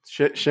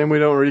Shame we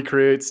don't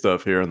recreate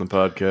stuff here on the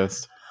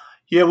podcast.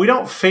 Yeah, we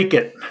don't fake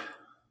it.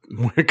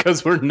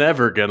 Because we're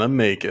never gonna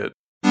make it.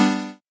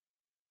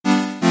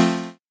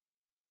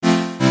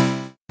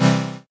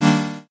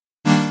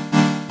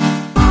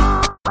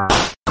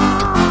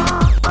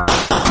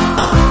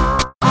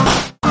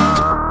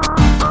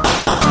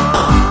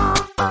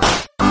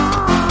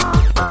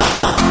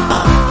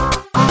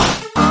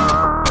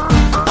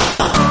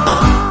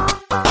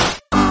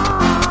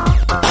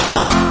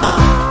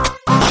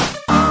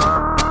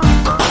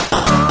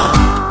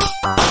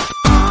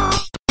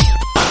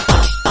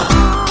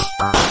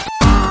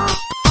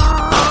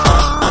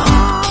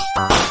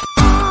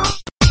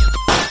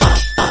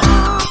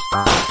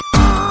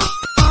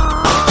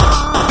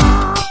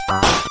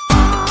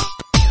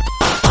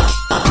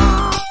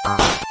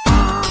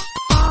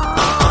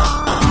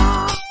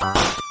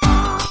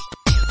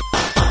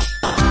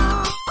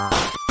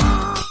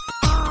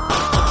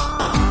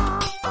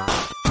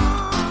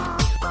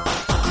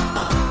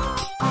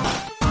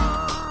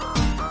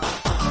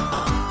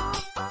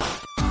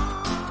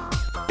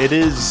 It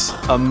is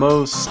a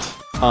most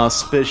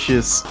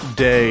auspicious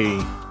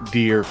day,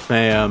 dear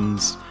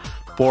fams,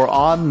 for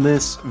on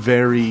this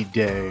very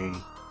day,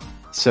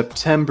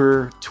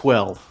 September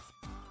 12th,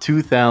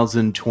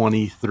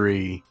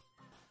 2023,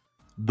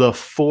 the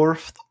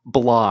fourth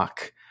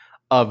block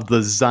of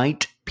the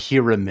Zeit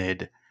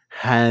Pyramid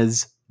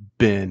has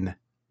been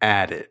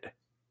added.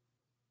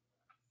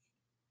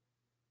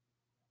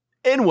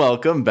 And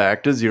welcome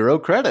back to Zero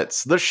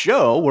Credits, the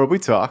show where we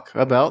talk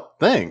about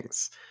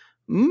things.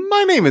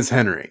 My name is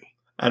Henry.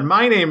 And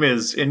my name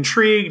is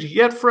Intrigued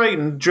Yet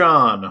Frightened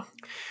John.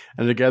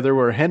 And together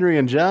we're Henry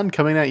and John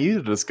coming at you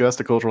to discuss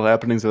the cultural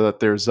happenings of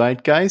their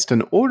zeitgeist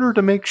in order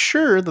to make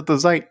sure that the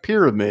Zeit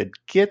Pyramid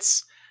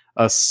gets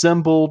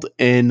assembled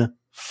in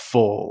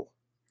full.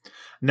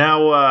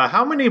 Now,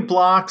 how many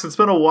blocks? It's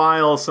been a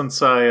while since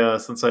I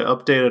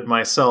updated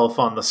myself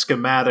on the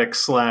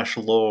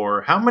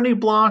schematic/lore. How many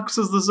blocks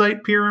is the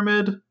Zeit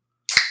Pyramid?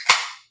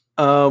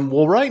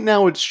 Well, right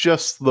now it's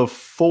just the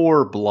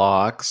 4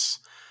 blocks.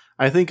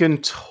 I think in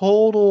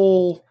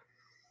total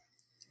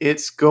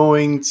it's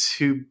going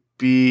to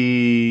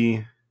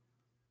be...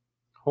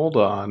 Hold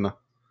on.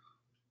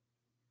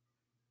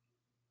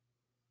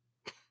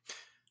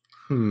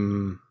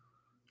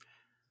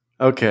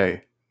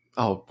 Okay.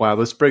 Oh, wow,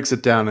 this breaks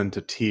it down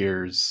into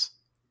tiers.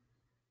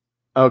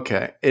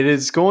 Okay, it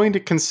is going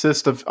to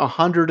consist of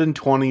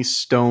 120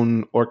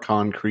 stone or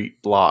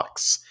concrete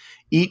blocks,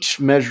 each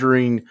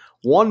measuring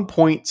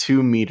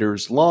 1.2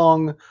 meters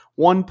long,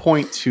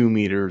 1.2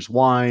 meters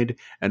wide,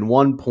 and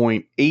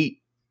 1.8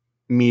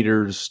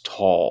 meters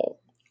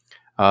tall.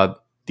 The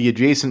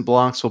adjacent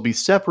blocks will be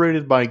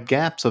separated by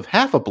gaps of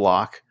half a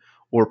block,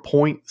 or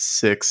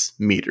 0.6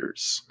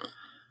 meters.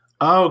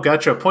 Oh,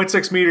 gotcha.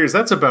 0.6 meters,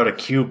 that's about a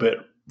cubit,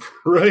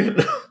 right?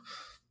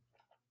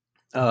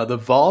 The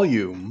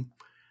volume...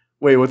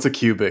 Wait, what's a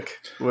cubic?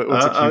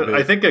 What's a cubit?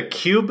 I think a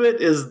cubit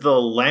is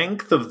the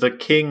length of the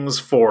king's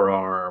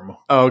forearm.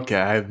 Okay,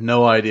 I have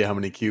no idea how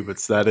many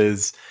cubits that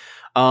is.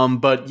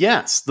 But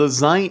yes, the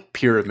Zeit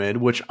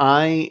Pyramid, which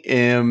I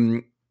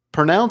am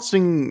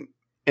pronouncing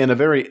in a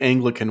very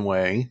Anglican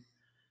way,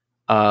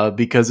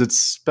 because it's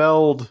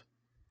spelled...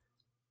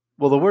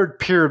 Well, the word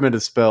pyramid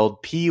is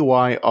spelled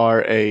Pyramide,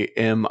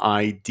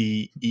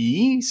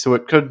 so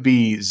it could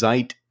be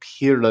Zeit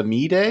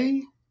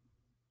Pyramide.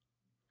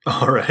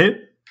 All right.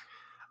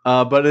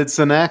 But it's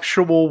an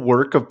actual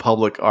work of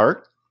public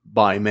art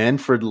by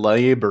Manfred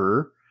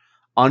Leber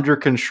under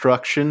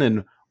construction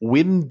in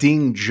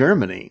Winding,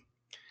 Germany.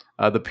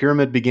 The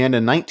pyramid began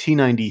in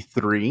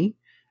 1993,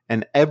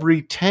 and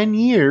every 10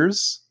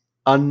 years,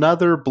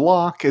 another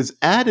block is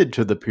added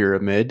to the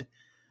pyramid.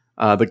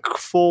 The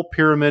full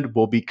pyramid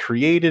will be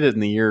created in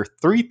the year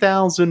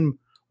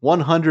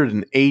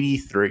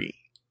 3183.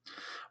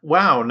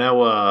 Wow,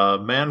 now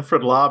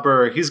Manfred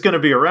Leber, he's going to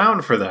be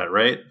around for that,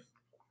 right?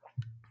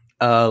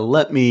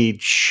 Let me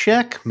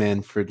check.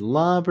 Manfred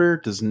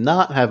Leber does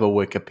not have a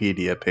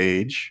Wikipedia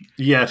page.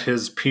 Yet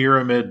his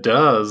pyramid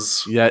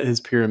does.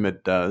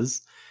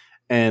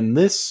 And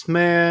this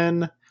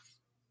man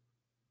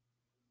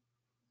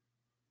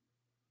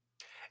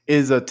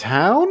is a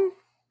town?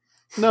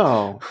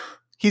 No.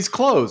 He's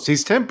closed.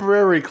 He's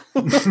temporarily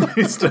closed.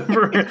 He's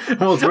temporary.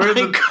 Well,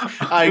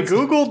 I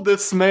Googled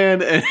this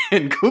man,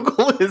 and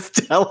Google is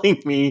telling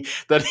me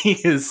that he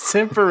is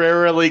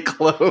temporarily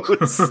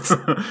closed.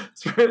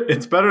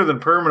 It's better than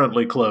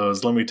permanently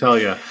closed, let me tell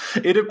you.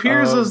 It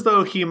appears as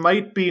though he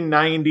might be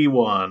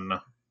 91.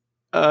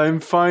 I'm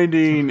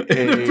finding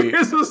It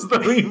appears as though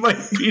he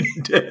might be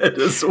dead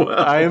as well.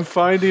 I am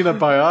finding a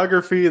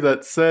biography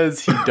that says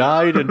he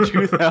died in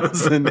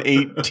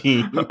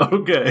 2018.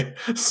 Okay,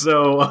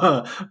 so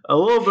a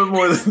little bit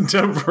more than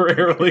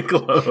temporarily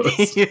closed.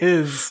 He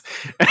is,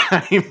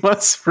 I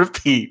must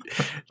repeat,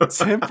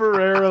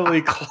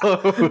 temporarily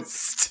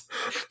closed.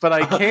 But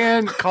I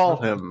can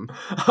call him.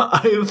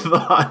 I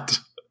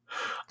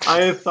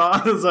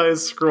thought as I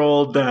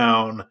scrolled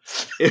down,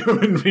 it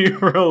would be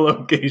for a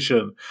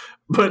location.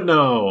 But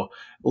no,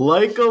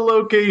 Like a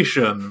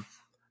location.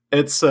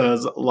 It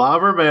says,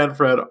 Laver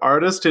Manfred,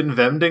 artist in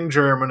Vending,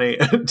 Germany,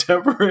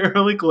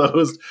 temporarily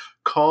closed.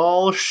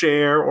 Call,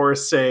 share, or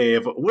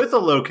save with a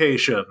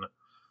location.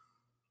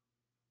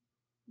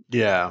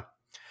 Yeah.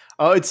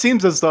 It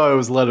seems as though I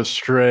was led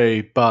astray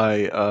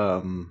by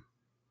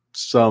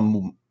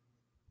some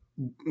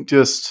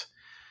just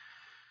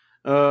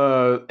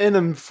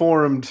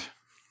uninformed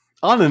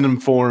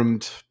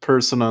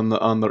person on the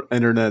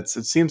internets.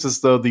 It seems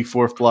as though the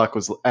fourth block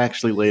was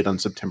actually laid on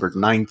September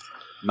 9th,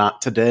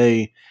 not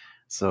today.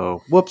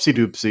 So whoopsie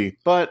doopsie.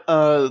 But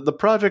the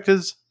project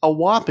is a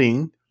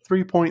whopping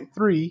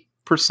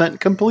 3.3%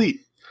 complete.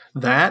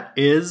 That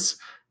is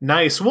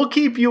nice. We'll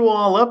keep you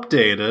all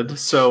updated.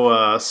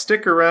 So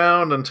stick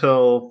around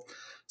until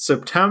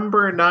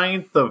September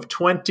 9th of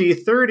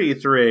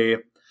 2033,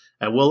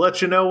 and we'll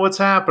let you know what's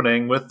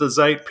happening with the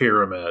Zeit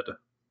Pyramid.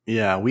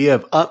 Yeah, we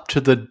have up to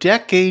the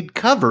decade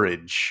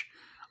coverage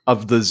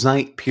of the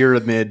Zeit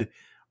Pyramid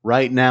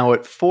right now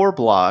at 4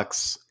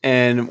 blocks,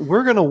 and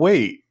we're going to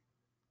wait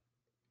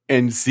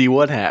and see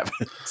what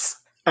happens.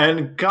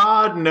 And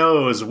God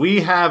knows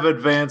we have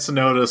advance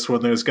notice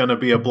when there's going to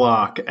be a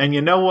block. And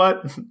you know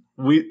what?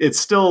 It's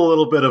still a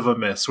little bit of a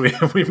miss. We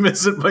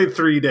miss it by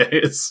 3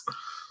 days.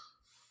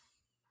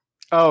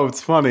 Oh,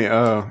 it's funny.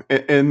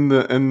 In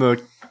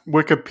the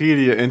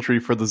Wikipedia entry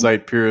for the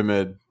Zeit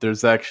Pyramid,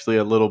 there's actually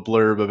a little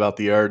blurb about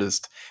the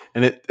artist,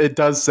 and it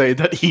does say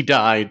that he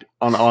died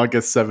on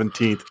August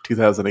 17th,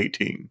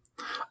 2018.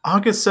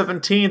 August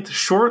 17th,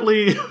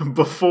 shortly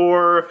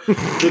before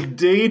the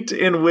date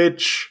in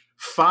which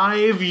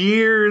 5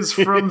 years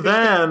from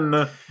then,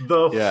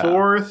 the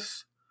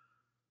fourth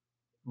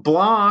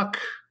block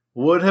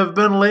would have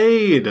been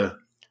laid.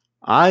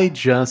 I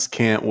just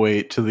can't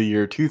wait to the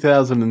year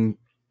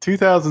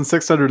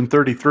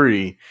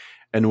 2633,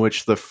 in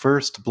which the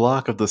first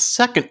block of the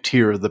second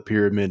tier of the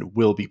pyramid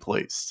will be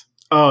placed.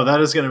 Oh, that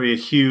is going to be a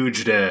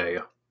huge day.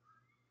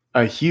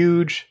 A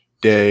huge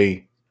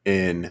day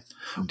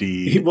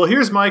indeed. Well,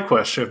 here's my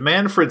question. If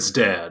Manfred's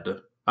dead,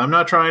 I'm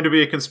not trying to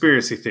be a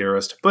conspiracy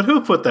theorist, but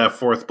who put that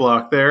fourth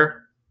block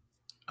there?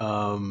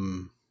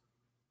 I'm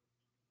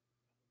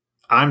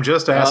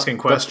just asking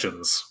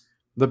questions.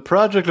 The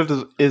project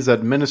is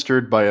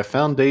administered by a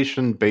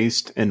foundation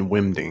based in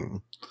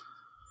Wimding.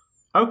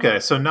 Okay,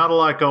 so not a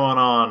lot going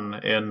on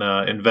in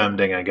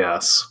Wemding, I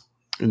guess.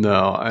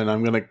 No, and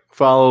I'm going to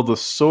follow the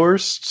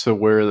source to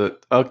where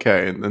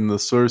and the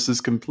source is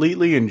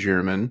completely in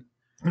German.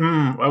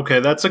 Okay,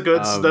 that's a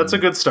good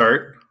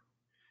start.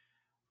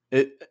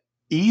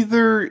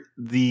 Either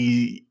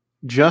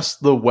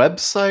just the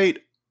website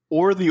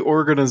or the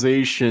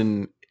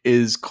organization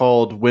is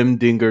called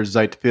Wimdinger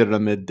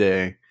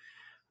Zeitpyramide.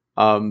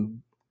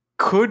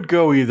 Could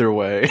go either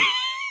way.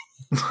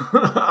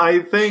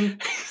 I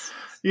think,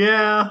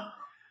 yeah.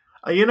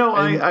 I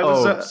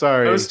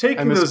was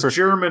taking those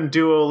German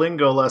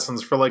Duolingo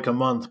lessons for like a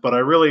month, but I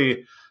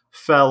really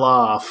fell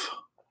off.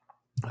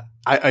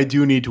 I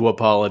do need to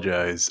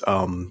apologize.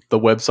 The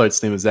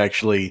website's name is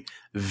actually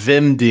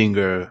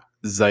Wimdinger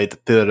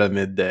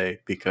Zeitpyramide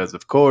because,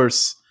 of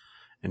course,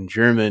 in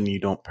German you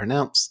don't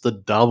pronounce the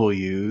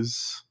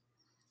W's.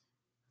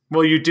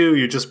 Well, you do.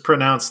 You just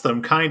pronounce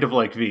them kind of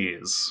like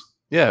V's.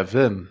 Yeah,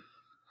 Vim.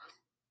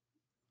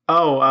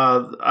 Oh,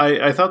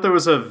 I thought there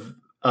was a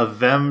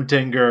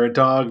Wemdinger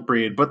dog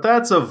breed, but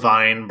that's a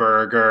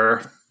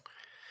Weinberger.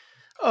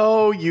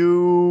 Oh,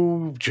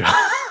 you...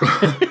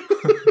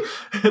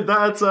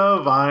 That's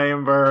a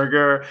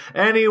Weinberger.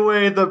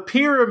 Anyway, the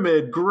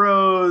pyramid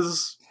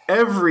grows.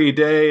 Every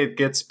day it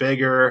gets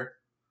bigger.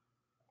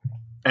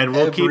 And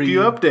we'll keep you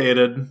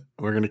updated.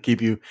 We're going to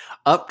keep you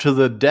up to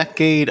the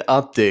decade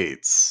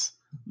updates.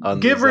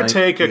 Give or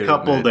take a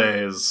couple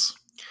days.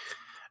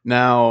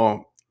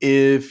 Now,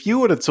 if you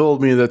would have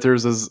told me that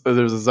there's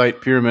a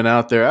Zeit pyramid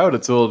out there, I would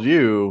have told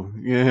you,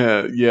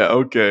 yeah,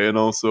 okay, and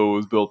also it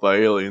was built by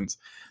aliens.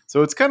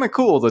 So it's kind of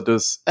cool that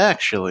this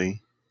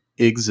actually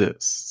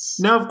exists.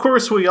 Now, of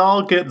course, we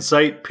all get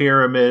Zeit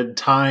pyramid,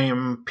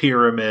 time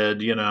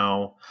pyramid,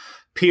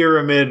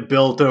 pyramid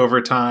built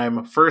over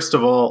time. First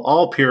of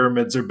all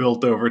pyramids are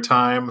built over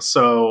time,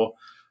 so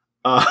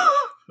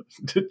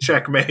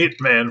checkmate,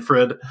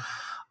 Manfred.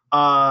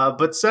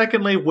 But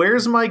secondly,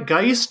 where's my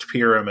Geist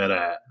pyramid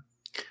at?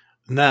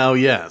 Now,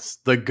 yes,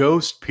 the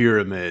Ghost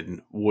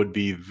pyramid would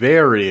be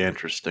very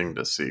interesting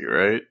to see,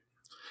 right?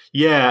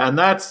 Yeah, and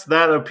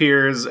that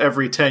appears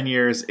every 10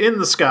 years in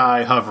the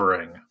sky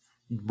hovering.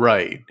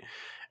 Right.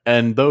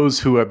 And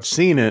those who have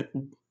seen it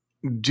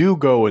do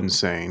go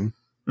insane.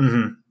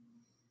 Mm-hmm.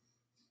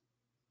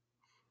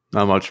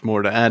 Not much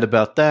more to add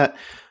about that.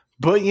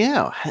 But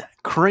yeah,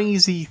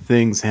 crazy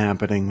things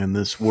happening in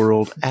this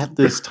world at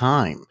this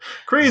time.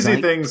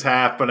 Crazy things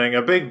happening.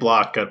 A big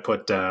block got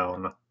put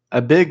down.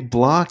 A big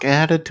block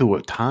added to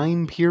a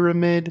time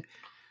pyramid.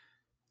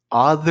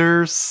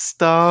 Other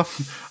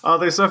stuff.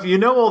 You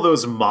know all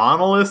those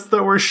monoliths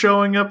that were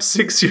showing up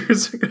 6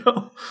 years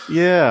ago?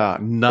 Yeah.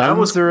 That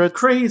was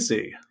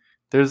crazy.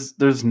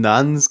 There's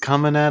nuns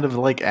coming out of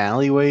like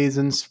alleyways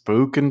and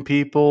spooking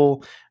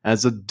people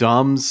as a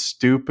dumb,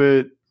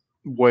 stupid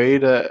way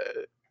to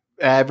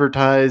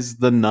advertise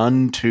the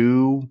Nun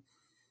 2.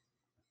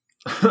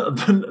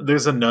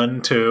 There's a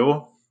Nun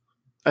too.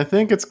 I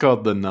think it's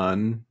called the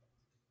Nun.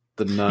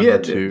 The Yeah,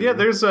 Nun 2. yeah.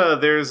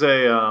 There's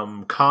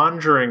a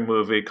Conjuring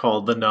movie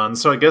called The Nun,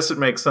 so I guess it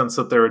makes sense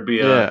that there would be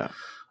Yeah.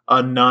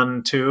 a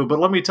Nun too. But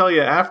let me tell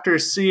you, after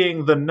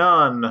seeing The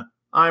Nun,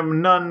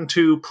 I'm none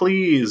too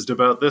pleased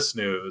about this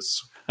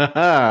news.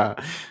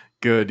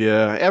 Good,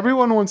 yeah.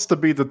 Everyone wants to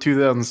be the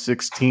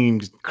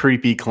 2016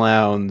 creepy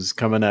clowns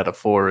coming out of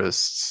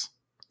forests.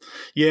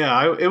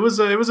 Yeah, it was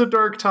a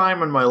dark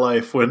time in my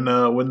life when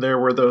there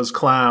were those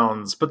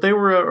clowns, but they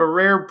were a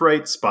rare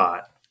bright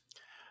spot.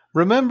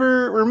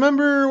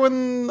 Remember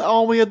when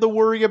all we had to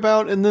worry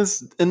about in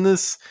this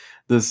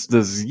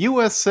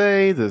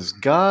USA, this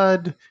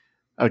God,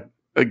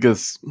 I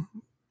guess,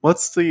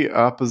 what's the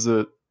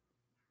opposite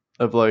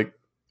of like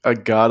a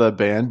God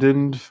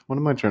abandoned? What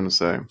am I trying to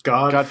say?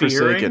 God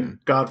forsaken.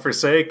 God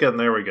forsaken.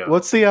 There we go.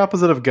 What's the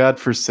opposite of God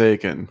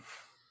forsaken?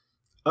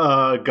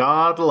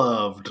 God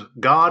loved.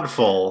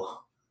 Godful.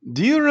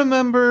 Do you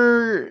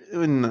remember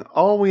when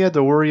all we had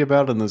to worry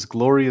about in this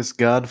glorious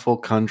godful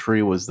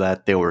country was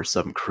that there were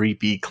some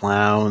creepy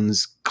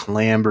clowns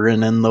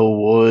clambering in the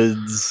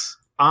woods?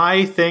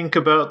 I think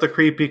about the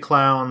creepy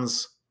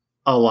clowns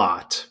a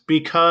lot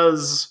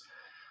because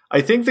I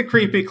think the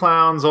creepy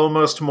clowns,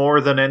 almost more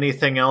than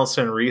anything else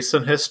in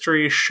recent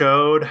history,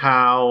 showed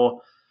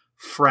how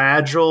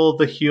fragile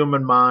the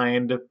human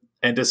mind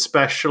and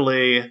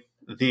especially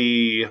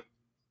the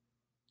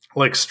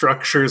like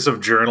structures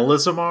of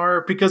journalism are.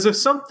 Because if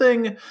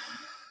something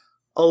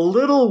a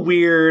little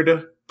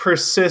weird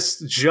persists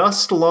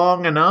just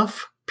long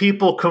enough,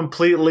 people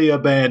completely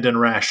abandon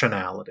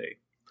rationality.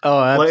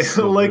 Oh,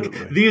 absolutely.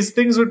 Like these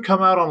things would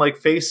come out on like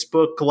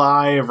Facebook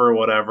Live or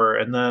whatever,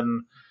 and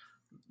then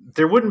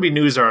there wouldn't be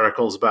news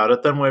articles about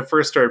it. Then when I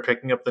first started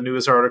picking up the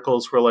news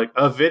articles were like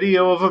a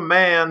video of a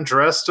man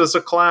dressed as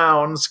a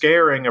clown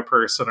scaring a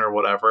person or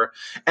whatever.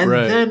 And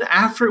then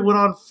after it went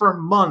on for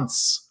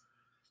months,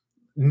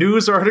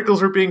 news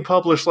articles were being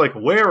published like,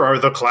 where are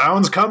the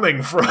clowns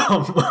coming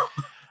from?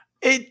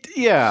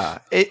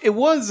 It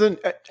wasn't,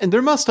 and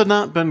there must have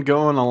not been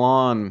going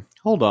along.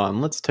 Hold on,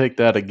 let's take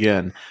that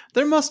again.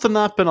 There must have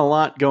not been a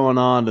lot going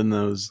on in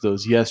those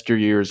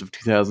yesteryears of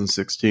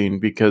 2016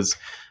 because,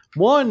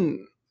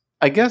 one,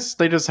 I guess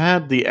they just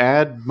had the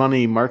ad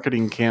money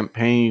marketing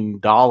campaign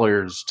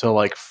dollars to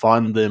like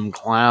fund them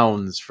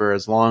clowns for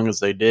as long as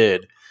they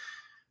did.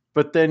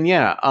 But then,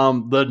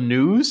 the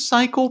news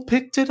cycle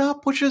picked it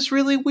up, which is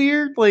really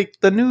weird. Like,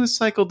 the news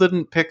cycle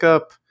didn't pick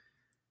up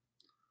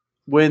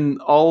when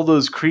all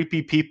those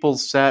creepy people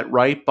sat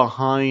right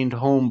behind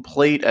home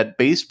plate at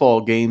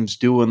baseball games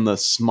doing the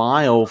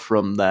smile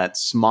from that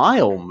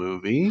Smile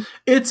movie.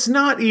 It's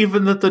not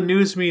even that the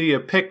news media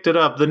picked it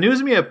up. The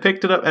news media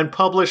picked it up and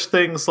published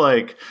things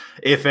like,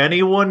 if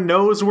anyone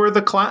knows where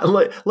the clown...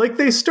 Like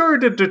they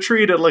started to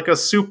treat it like a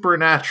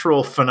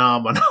supernatural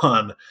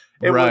phenomenon.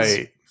 It was...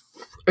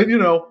 And, you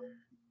know,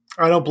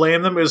 I don't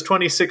blame them. It was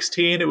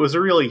 2016. It was a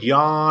real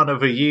yawn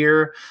of a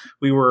year.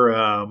 We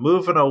were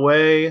moving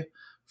away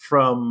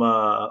from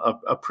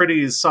a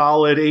pretty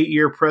solid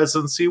 8-year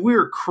presidency. We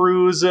were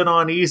cruising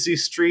on easy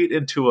street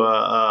into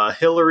a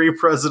Hillary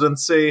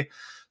presidency.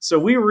 So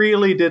we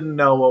really didn't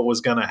know what was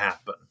going to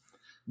happen.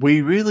 We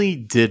really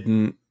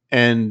didn't.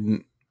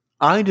 And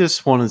I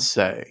just want to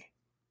say,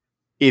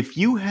 if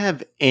you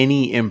have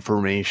any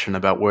information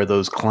about where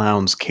those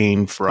clowns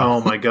came from...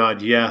 Oh my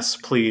God, yes,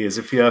 please.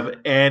 If you have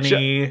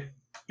any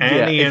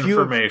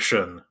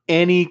information.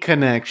 Any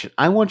connection,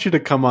 I want you to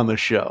come on the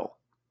show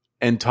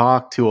and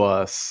talk to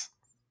us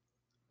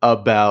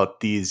about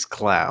these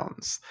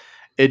clowns.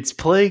 It's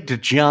plagued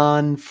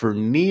John for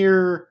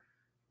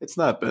it's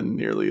not been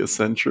nearly a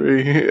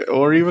century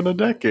or even a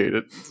decade.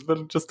 It's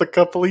been just a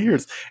couple of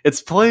years.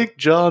 It's plagued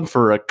John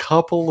for a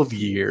couple of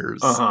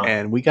years,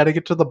 and we got to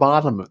get to the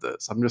bottom of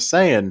this. I'm just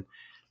saying,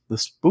 the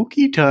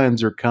spooky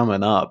times are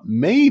coming up.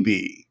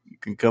 Maybe you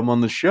can come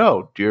on the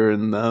show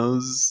during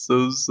those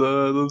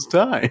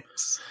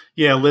times.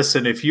 Yeah,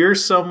 listen, if you're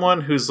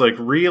someone who's like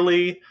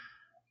really...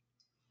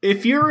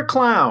 If you're a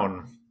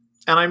clown,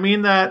 and I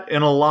mean that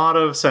in a lot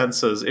of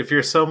senses, if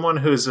you're someone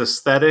whose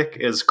aesthetic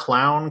is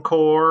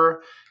clowncore,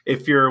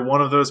 if you're one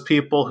of those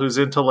people who's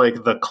into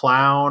like the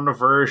clown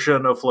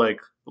version of like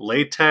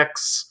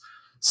latex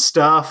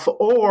stuff,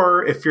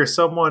 or if you're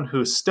someone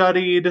who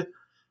studied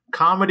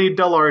comedy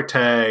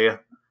dell'arte,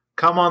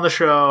 come on the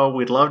show.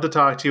 We'd love to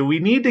talk to you. We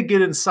need to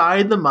get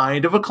inside the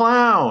mind of a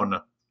clown.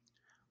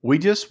 We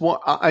just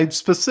want...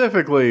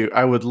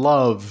 I would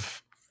love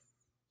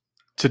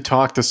to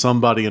talk to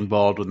somebody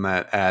involved in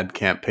that ad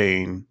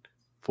campaign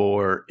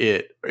for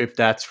it, if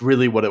that's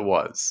really what it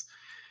was.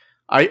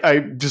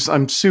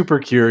 I'm super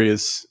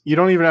curious. You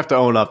don't even have to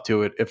own up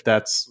to it if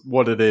that's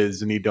what it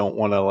is and you don't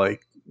want to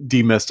like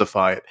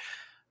demystify it.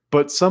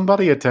 But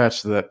somebody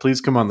attached to that,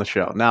 please come on the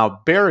show.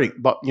 Now,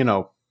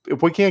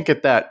 if we can't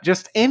get that,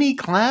 just any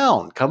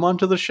clown come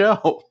onto the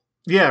show.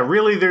 Yeah,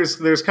 really,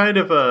 there's kind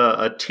of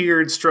a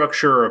tiered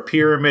structure, or a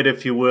pyramid,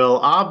 if you will.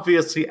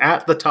 Obviously,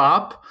 at the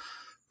top,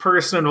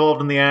 person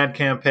involved in the ad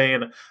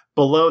campaign.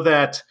 Below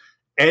that,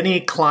 any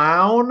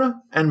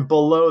clown, and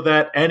below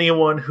that,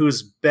 anyone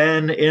who's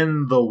been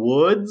in the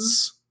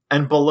woods,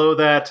 and below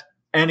that,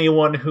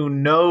 anyone who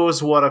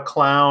knows what a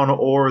clown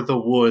or the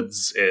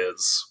woods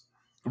is.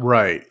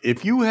 Right.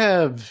 If you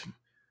have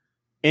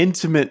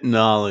intimate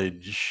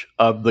knowledge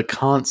of the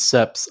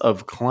concepts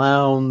of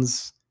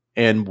clowns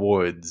and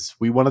woods,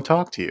 we want to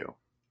talk to you.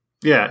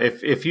 Yeah,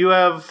 if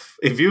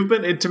you've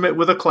been intimate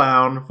with a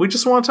clown, we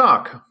just want to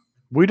talk.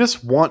 We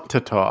just want to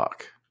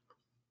talk.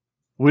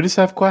 We just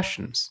have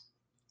questions.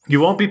 You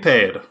won't be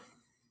paid.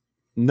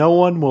 No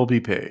one will be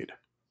paid.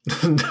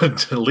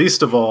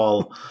 Least of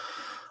all,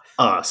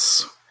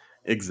 us.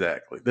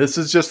 Exactly. This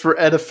is just for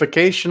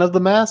edification of the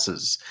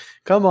masses.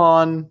 Come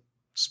on,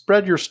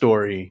 spread your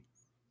story.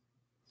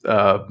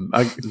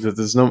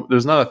 There's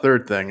not a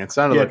third thing. It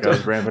sounded like I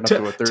was ramping up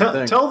to a third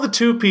thing. Tell the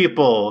two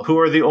people who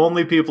are the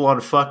only people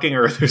on fucking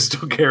Earth who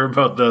still care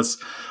about this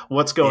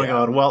what's going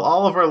on. Well,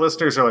 all of our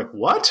listeners are like,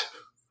 what?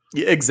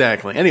 Yeah,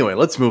 exactly. Anyway,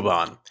 let's move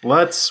on.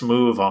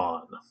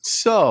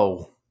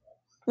 So,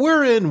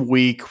 we're in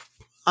week,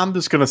 I'm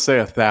just going to say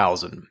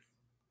 1,000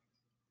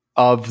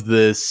 of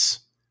this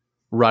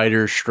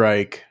writer's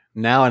strike,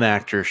 now an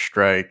actor's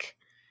strike.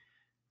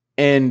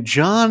 And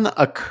John,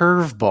 a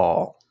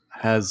curveball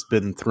has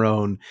been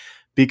thrown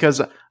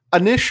because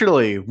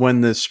initially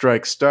when this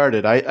strike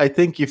started, I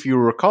think if you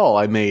recall,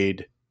 I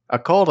made a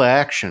call to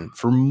action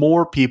for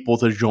more people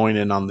to join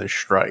in on this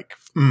strike.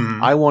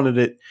 I wanted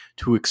it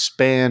to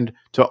expand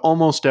to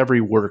almost every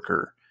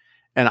worker.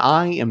 And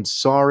I am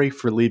sorry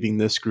for leaving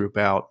this group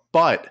out,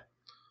 but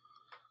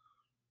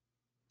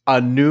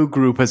a new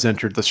group has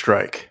entered the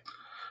strike.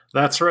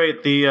 That's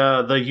right.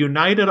 The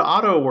United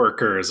Auto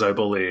Workers, I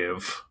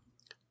believe.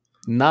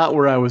 Not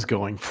where I was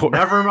going for.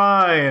 Never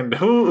mind.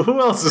 Who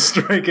else is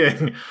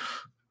striking?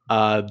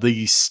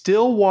 The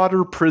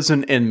Stillwater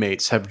prison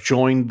inmates have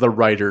joined the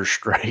writer's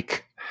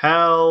strike.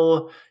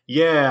 Hell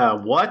yeah.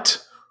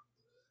 What?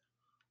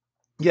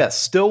 Yes,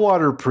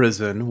 Stillwater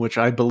Prison, which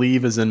I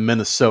believe is in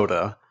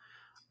Minnesota.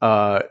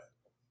 100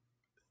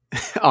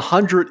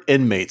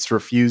 inmates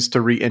refused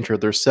to re-enter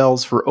their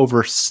cells for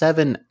over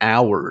 7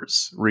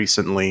 hours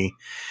recently.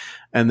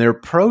 And they're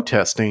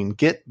protesting,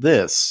 get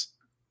this.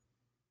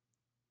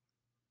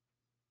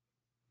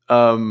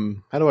 How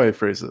do I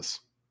phrase this?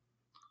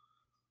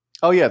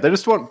 Oh yeah, they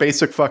just want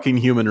basic fucking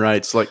human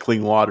rights like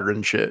clean water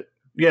and shit.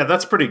 Yeah,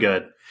 that's pretty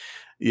good.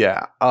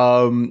 Yeah.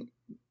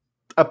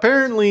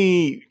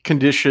 Apparently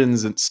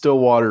conditions at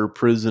Stillwater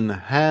Prison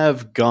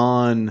have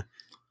gone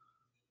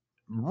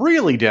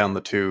really down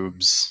the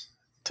tubes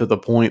to the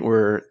point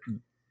where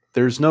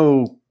there's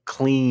no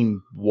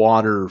clean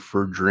water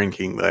for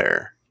drinking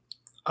there.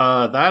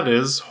 That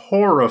is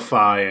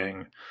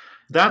horrifying.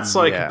 That's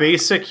like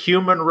basic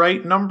human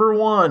right number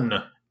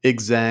 1.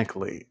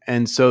 Exactly.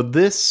 And so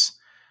this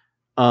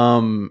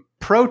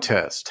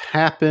protest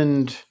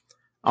happened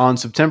on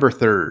September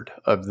 3rd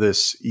of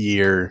this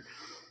year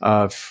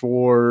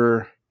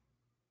for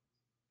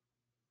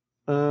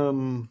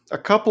a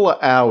couple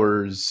of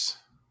hours.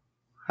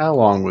 How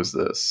long was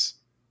this?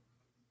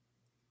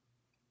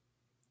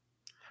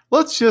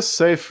 Let's just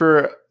say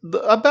for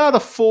about a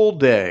full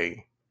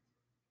day.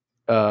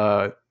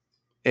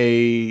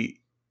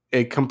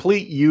 A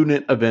complete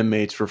unit of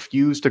inmates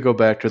refused to go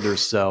back to their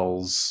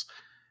cells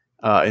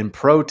in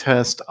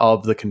protest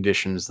of the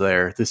conditions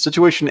there. The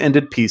situation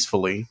ended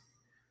peacefully.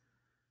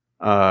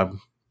 I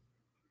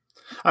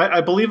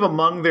believe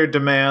among their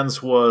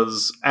demands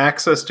was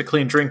access to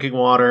clean drinking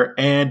water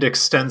and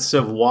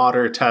extensive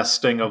water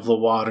testing of the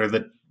water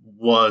that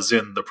was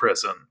in the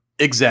prison.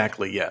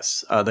 Exactly,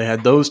 yes. They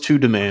had those two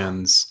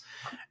demands.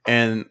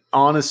 And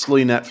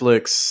honestly,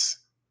 Netflix,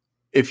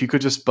 if you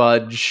could just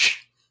budge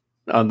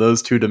on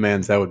those two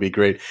demands, that would be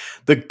great.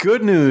 The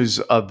good news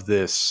of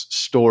this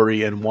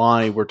story and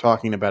why we're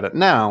talking about it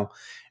now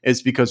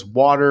is because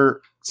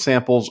water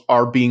samples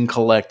are being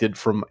collected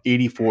from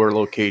 84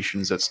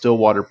 locations at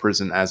Stillwater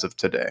Prison as of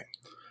today.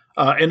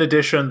 In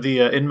addition,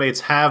 the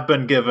inmates have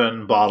been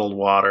given bottled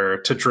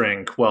water to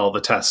drink while the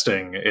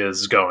testing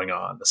is going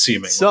on,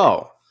 seemingly.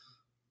 So,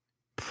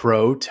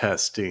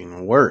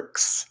 protesting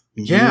works.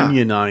 Yeah.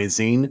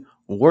 Unionizing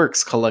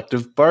works.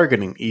 Collective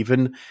bargaining.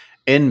 Even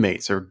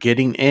inmates are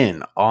getting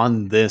in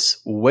on this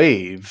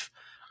wave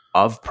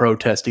of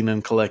protesting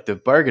and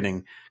collective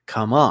bargaining.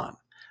 Come on.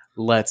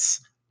 Let's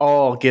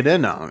all get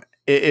in on it.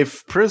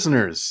 If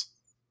prisoners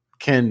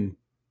can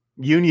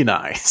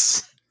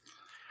unionize,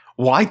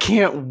 why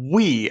can't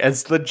we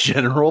as the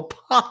general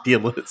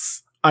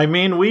populace? I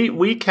mean,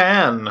 we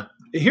can.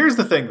 Here's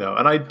the thing, though,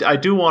 and I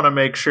do want to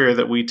make sure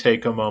that we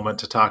take a moment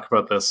to talk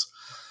about this.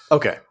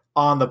 Okay.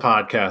 On the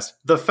podcast.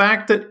 The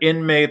fact that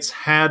inmates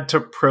had to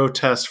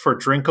protest for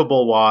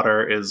drinkable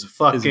water is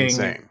fucking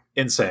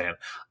insane.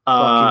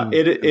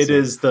 It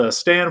is the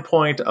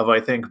standpoint of, I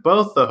think,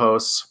 both the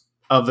hosts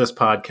of this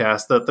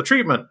podcast that the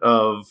treatment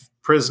of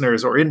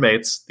prisoners or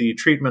inmates, the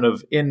treatment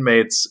of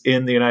inmates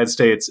in the United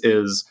States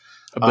is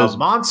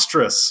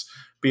monstrous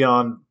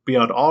beyond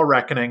all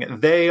reckoning.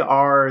 They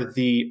are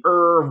the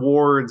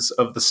wards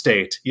of the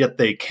state, yet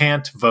they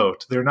can't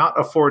vote. They're not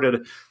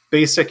afforded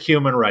basic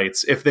human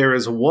rights. If there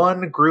is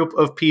one group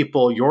of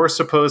people you're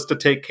supposed to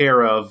take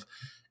care of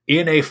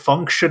in a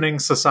functioning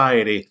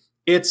society,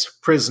 it's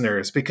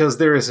prisoners, because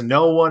there is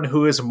no one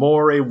who is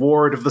more a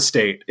ward of the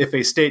state. If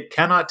a state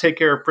cannot take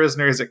care of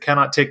prisoners, it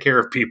cannot take care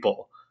of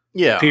people.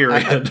 Yeah.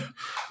 Period.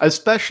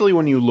 Especially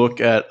when you look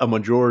at a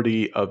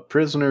majority of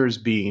prisoners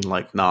being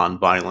like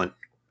non-violent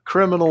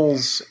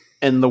criminals,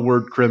 and the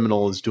word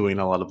criminal is doing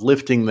a lot of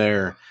lifting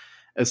there,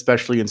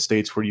 especially in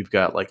states where you've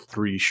got like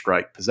 3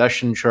 strike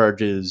possession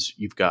charges,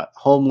 you've got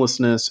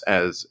homelessness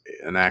as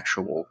an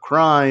actual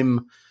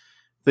crime,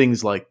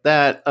 things like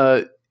that.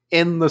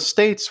 In the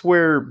states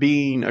where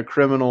being a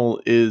criminal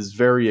is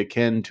very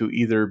akin to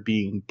either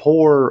being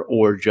poor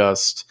or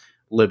just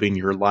living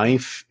your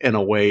life in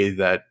a way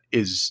that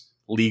is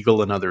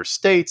legal in other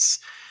states,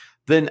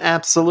 then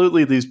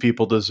absolutely these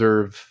people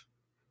deserve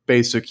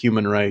basic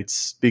human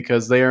rights,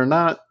 because they are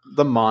not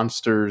the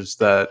monsters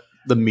that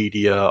the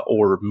media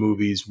or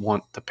movies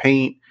want to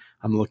paint.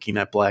 I'm looking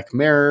at Black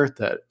Mirror,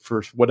 that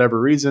for whatever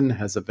reason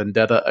has a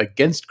vendetta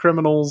against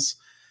criminals.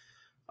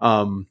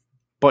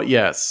 But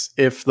yes,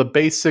 if the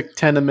basic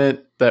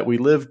tenet that we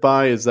live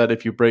by is that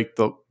if you break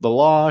the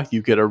law,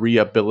 you get a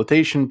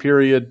rehabilitation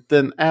period,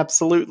 then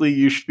absolutely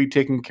you should be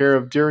taken care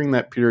of during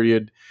that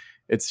period.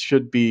 It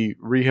should be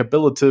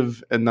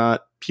rehabilitative and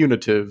not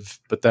punitive,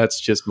 but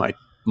that's just my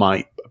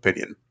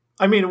opinion.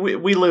 I mean,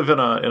 we live in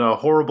a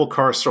horrible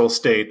carceral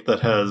state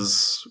that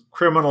has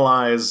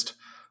criminalized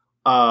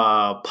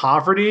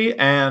poverty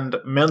and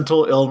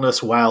mental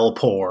illness while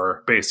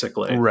poor,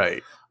 basically.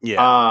 Right.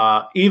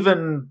 Yeah.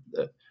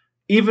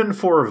 Even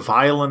for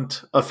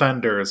violent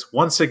offenders,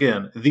 once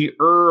again, the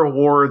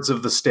wards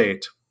of the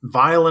state.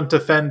 Violent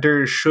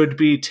offenders should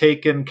be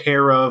taken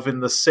care of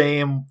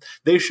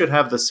they should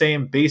have the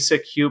same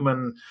basic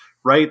human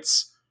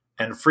rights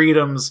and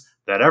freedoms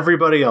that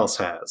everybody else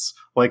has.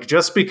 Like,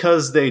 just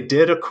because they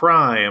did a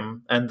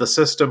crime and the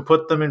system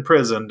put them in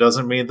prison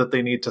doesn't mean that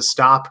they need to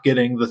stop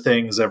getting the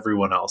things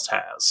everyone else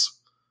has.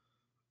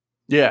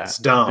 Yeah. It's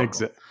dumb.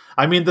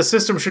 I mean, the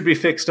system should be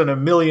fixed in a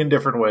million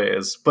different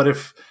ways, but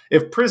if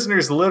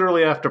prisoners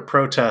literally have to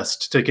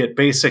protest to get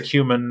basic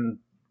human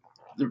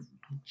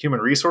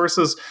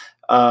resources,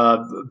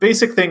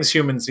 basic things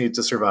humans need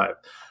to survive,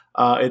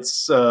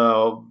 it's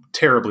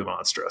terribly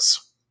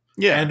monstrous.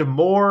 Yeah. And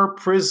more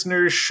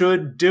prisoners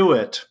should do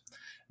it,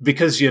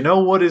 because you know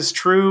what is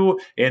true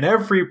in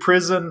every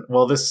prison?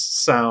 Well, this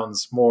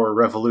sounds more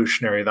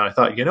revolutionary than I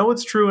thought. You know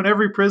what's true in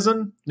every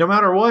prison? No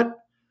matter what?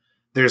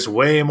 There's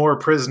way more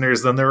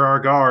prisoners than there are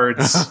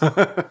guards.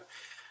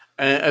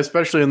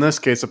 Especially in this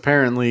case,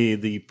 apparently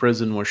the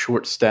prison was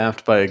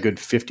short-staffed by a good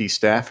 50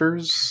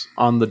 staffers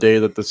on the day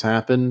that this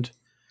happened.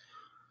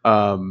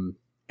 And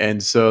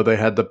so they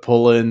had to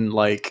pull in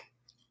like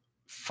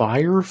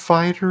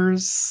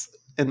firefighters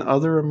and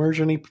other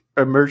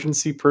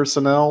emergency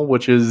personnel,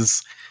 which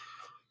is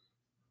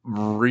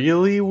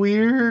really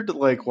weird.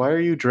 Like, why are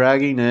you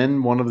dragging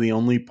in one of the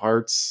only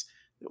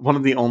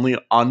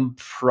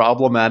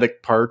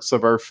unproblematic parts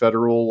of our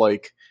federal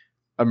like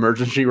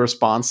emergency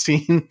response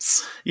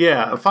teams?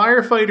 Yeah,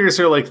 firefighters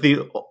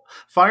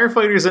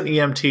and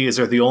EMTs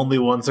are the only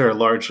ones that are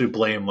largely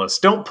blameless.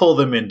 Don't pull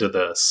them into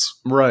this.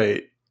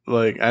 Right.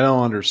 Like, I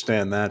don't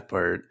understand that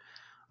part.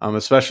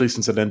 Especially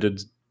since it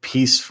ended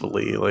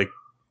peacefully. Like,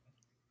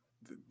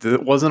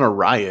 it wasn't a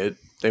riot.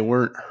 They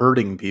weren't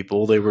hurting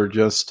people. They were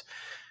just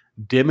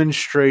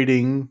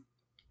demonstrating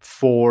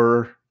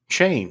for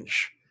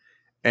change.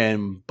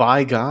 And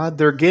by God,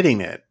 they're getting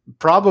it.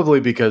 Probably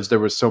because there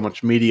was so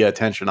much media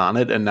attention on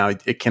it, and now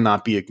it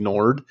cannot be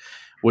ignored,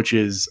 which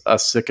is a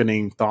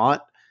sickening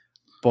thought.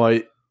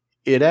 But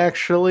it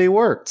actually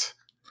worked.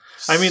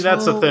 I mean,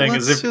 that's the thing.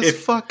 Let's just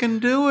fucking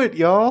do it,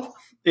 y'all.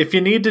 If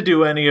you need to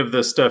do any of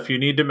this stuff, you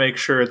need to make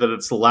sure that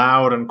it's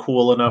loud and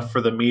cool enough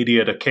for the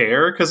media to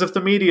care. Because if the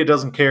media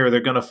doesn't care, they're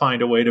going to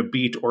find a way to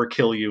beat or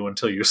kill you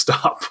until you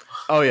stop.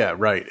 Oh yeah,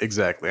 right,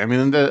 exactly. I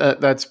mean,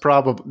 that's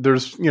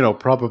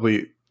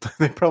probably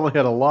they probably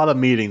had a lot of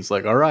meetings.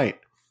 Like, all right,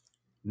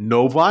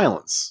 no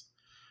violence,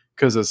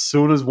 because as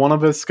soon as one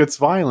of us gets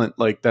violent,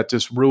 like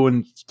that's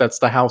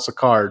the house of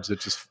cards. It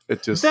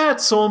just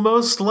That's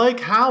almost like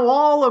how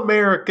all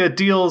America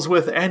deals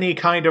with any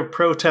kind of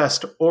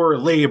protest or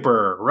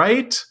labor,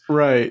 right?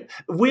 Right.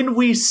 When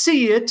we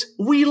see it,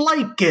 we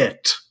like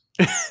it.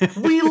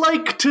 We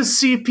like to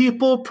see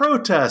people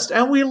protest,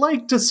 and we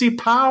like to see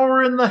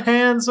power in the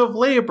hands of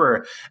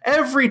labor.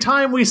 Every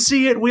time we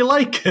see it, we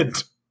like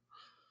it.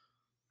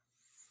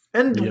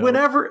 And Yep.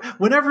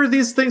 whenever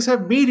these things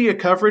have media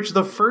coverage,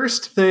 the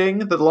first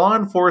thing that law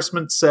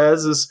enforcement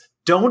says is,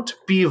 don't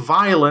be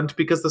violent,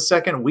 because the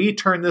second we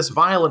turn this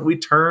violent, we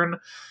turn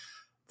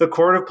the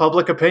court of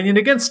public opinion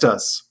against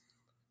us.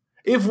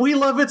 If we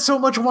love it so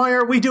much, why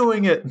aren't we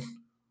doing it?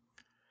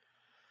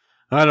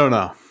 I don't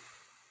know.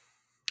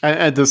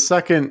 And the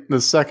second,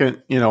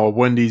 a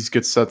Wendy's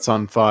gets sets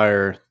on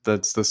fire,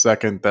 that's the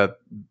second that,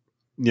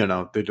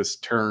 they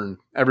just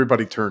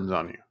everybody turns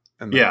on you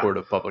in the Yeah. court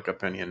of public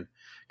opinion.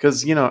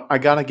 Because, I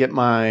got to get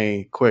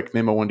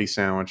name a Wendy's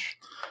sandwich.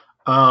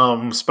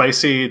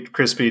 Spicy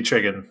crispy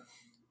chicken.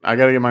 I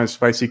got to get my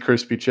spicy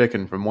crispy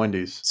chicken from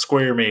Wendy's.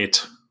 Square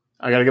meat.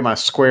 I got to get my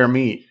square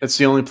meat. It's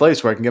the only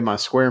place where I can get my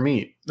square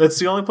meat. That's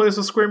the only place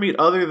with square meat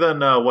other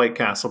than White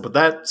Castle, but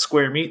that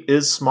square meat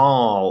is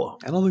small.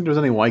 I don't think there's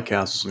any White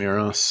Castles near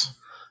us.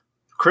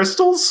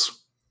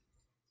 Crystals?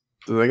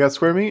 Do they got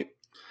square meat?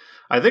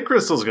 I think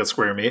Crystals got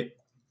square meat.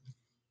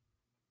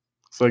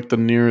 It's like the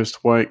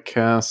nearest White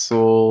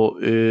Castle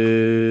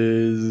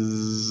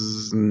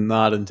is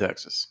not in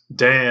Texas.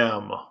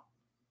 Damn.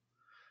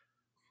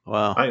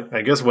 Wow.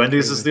 I guess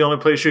Wendy's is the only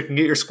place you can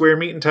get your square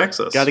meat in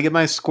Texas. Got to get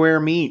my square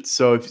meat.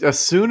 So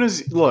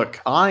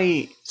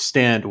I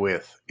stand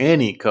with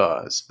any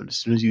cause, but as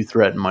soon as you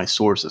threaten my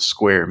source of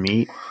square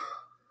meat,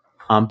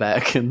 I'm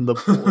back in the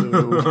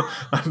blue.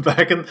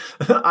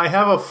 I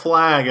have a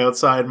flag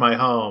outside my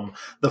home.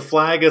 The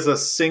flag is a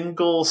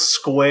single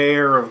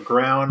square of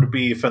ground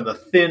beef, and the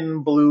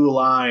thin blue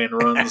line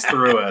runs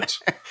through it.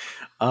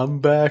 I'm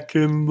back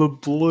in the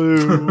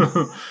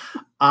blue.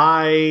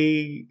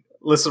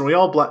 Listen, we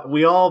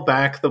all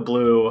back the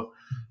blue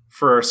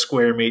for our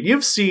square meat.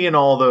 You've seen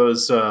all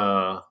those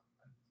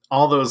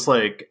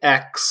like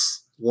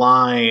X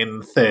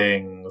line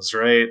things,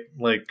 right?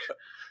 Like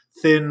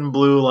thin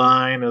blue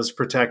line is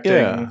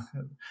protecting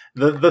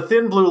the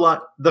thin blue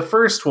line. The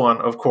first one,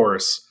 of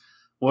course,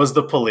 was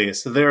the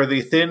police. They're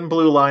the thin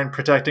blue line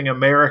protecting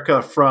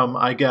America from,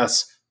 I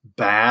guess,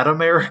 bad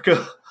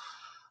America.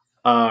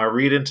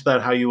 Read into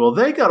that how you will.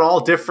 They got all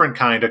different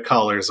kind of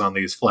colors on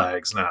these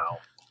flags now.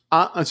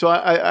 So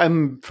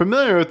I'm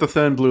familiar with the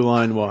thin blue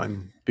line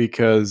one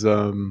because,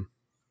 I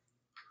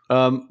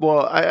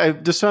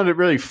just found it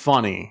really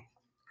funny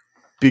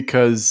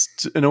because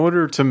in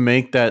order to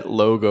make that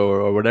logo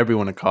or whatever you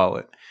want to call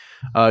it,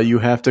 you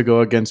have to go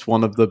against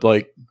one of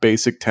the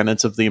basic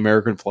tenets of the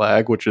American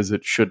flag, which is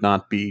it should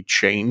not be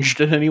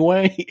changed in any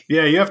way.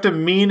 Yeah, you have to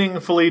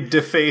meaningfully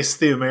deface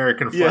the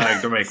American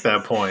flag to make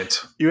that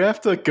point. You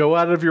have to go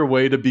out of your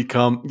way to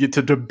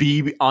to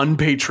be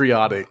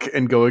unpatriotic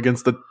and go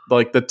against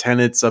the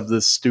tenets of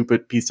this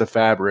stupid piece of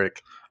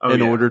fabric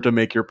in order to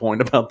make your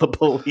point about the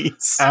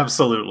police.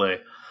 Absolutely.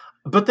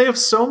 But they have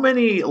so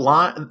many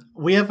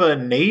we have a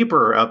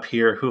neighbor up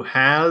here who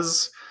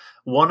has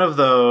one of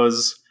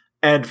those.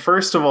 And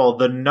first of all,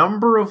 the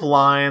number of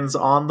lines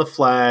on the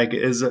flag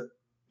is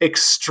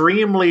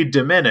extremely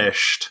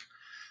diminished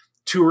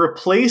to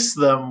replace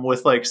them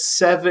with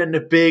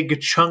 7 big,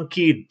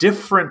 chunky,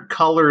 different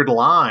colored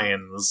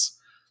lines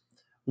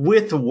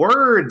with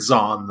words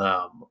on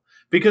them.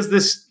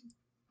 Because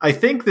I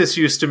think this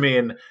used to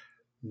mean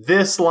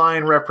this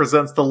line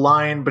represents the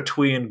line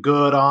between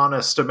good,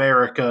 honest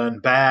America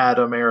and bad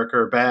America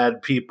or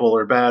bad people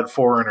or bad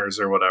foreigners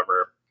or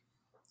whatever.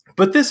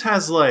 But this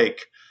has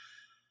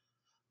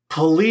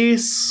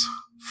police,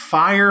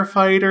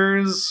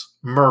 firefighters,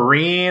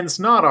 Marines,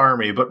 not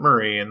Army, but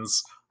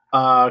Marines,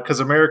 because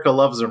America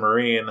loves a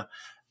Marine.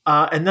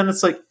 And then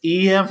it's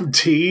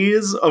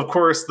EMTs, of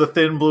course, the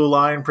thin blue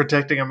line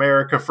protecting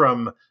America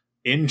from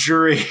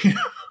injury.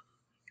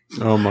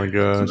 Oh my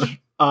gosh.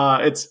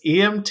 It's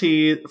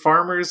EMT,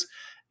 farmers,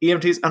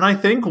 EMTs, and I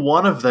think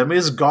one of them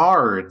is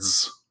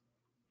guards.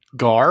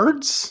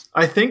 Guards?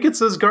 I think it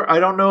says guard. I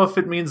don't know if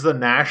it means the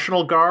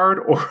National Guard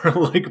or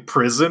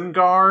prison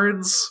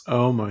guards.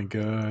 Oh my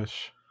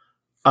gosh.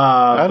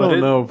 I don't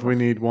know if we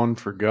need one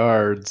for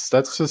guards.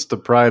 That's just a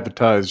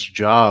privatized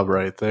job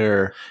right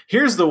there.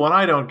 Here's the one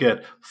I don't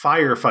get.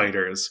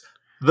 Firefighters.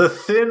 The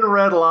thin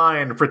red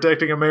line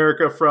protecting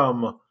America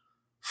from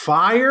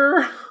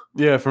fire?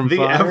 Yeah, from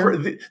fire.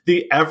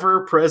 The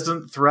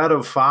ever-present threat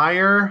of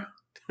fire?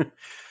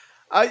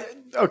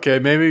 Okay,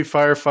 maybe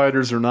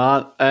firefighters are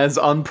not as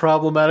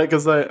unproblematic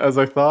as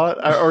I thought,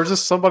 or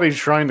just somebody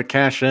trying to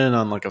cash in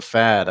on a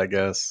fad, I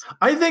guess.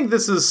 I think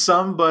this is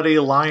somebody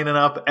lining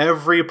up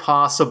every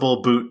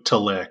possible boot to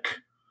lick.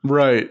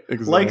 Right,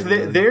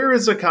 exactly. There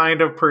is a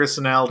kind of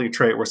personality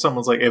trait where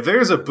someone's if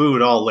there's a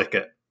boot, I'll lick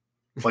it.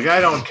 I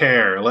don't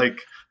care.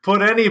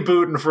 Put any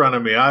boot in front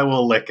of me, I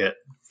will lick it.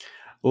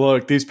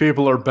 Look, these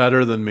people are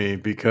better than me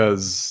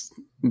because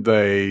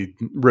they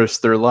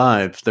risk their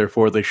lives.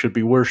 Therefore, they should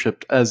be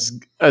worshipped as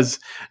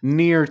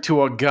near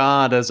to a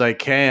god as I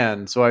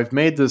can. So I've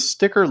made this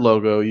sticker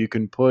logo you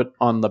can put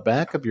on the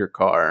back of your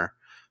car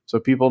so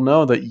people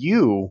know that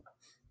you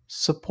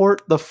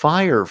support the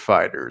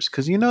firefighters.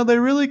 Because, they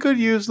really could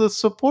use the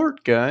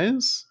support,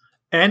 guys.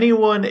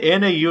 Anyone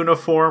in a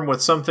uniform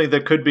with something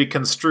that could be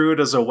construed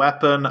as a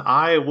weapon,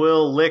 I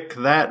will lick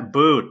that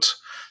boot.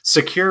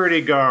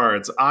 Security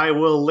guards, I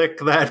will lick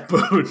that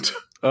boot.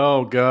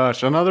 Oh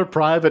gosh, another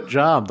private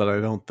job that I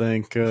don't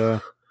think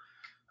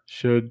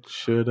should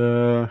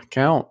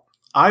count.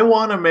 I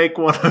want to make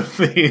one of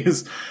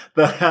these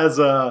that has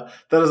a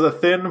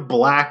thin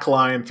black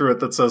line through it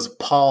that says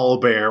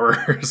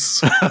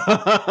pallbearers.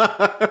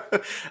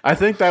 I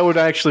think that would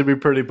actually be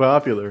pretty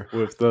popular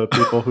with the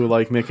people who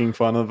like making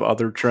fun of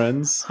other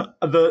trends.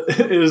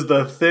 It is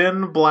the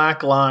thin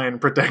black line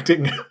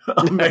protecting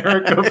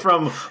America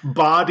from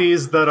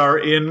bodies that are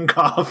in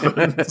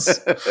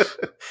coffins.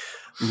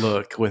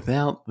 Look,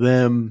 without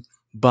them,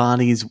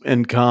 bodies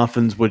and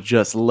coffins would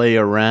just lay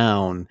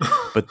around.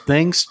 But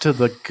thanks to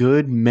the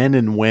good men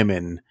and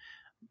women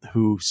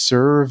who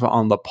serve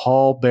on the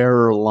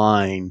pallbearer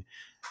line,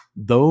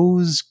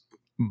 those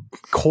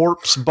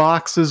corpse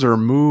boxes are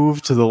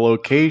moved to the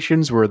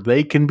locations where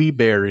they can be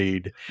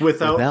buried.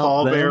 Without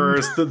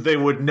pallbearers, they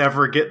would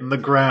never get in the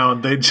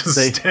ground. They'd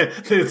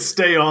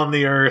stay on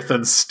the earth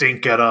and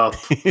stink it up.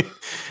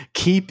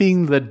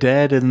 Keeping the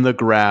dead in the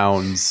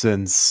ground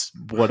since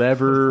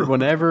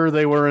whenever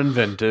they were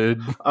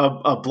invented.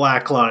 A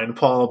black line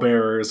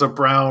pallbearers, a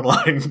brown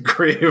line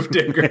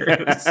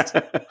gravediggers.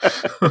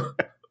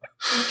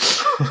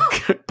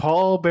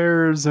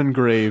 Pallbearers and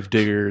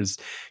gravediggers,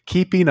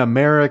 keeping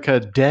America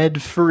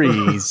dead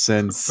free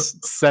since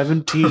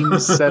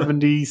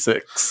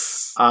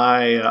 1776.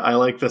 I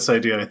like this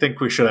idea. I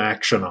think we should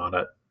action on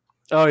it.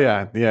 Oh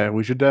yeah,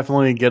 we should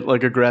definitely get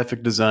like a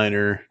graphic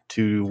designer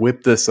to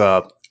whip this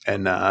up,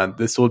 and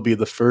this will be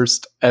the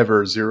first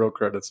ever Zero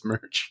Credits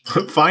merch.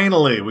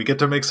 Finally, we get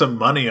to make some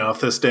money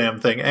off this damn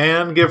thing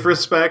and give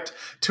respect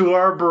to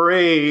our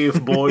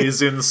brave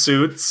boys in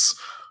suits.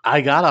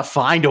 I gotta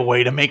find a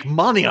way to make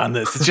money on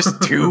this. It's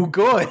just too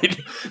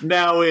good.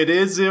 Now, it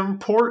is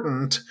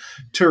important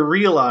to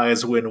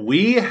realize when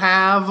we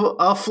have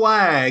a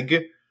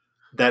flag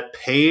that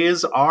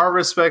pays our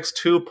respects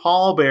to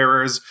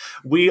pallbearers,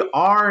 we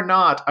are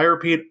not, I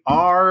repeat,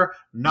 are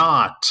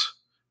not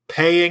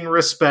paying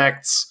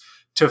respects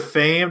to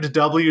famed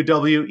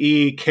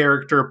WWE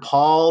character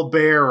Paul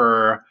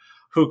Bearer,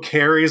 who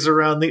carries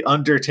around the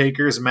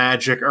Undertaker's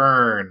magic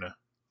urn.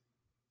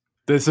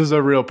 This is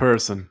a real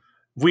person.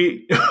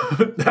 We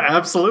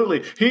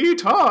absolutely. He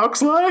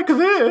talks like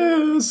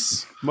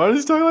this. Why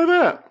does he talk like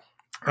that?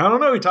 I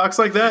don't know. He talks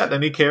like that,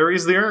 and he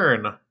carries the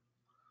urn.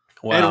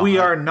 Wow. And we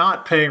are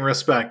not paying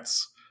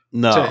respects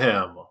to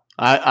him.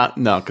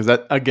 No, because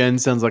that again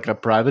sounds like a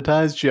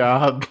privatized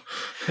job.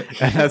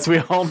 And as we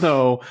all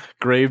know,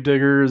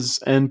 gravediggers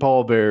and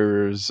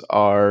pallbearers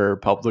are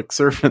public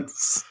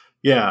servants.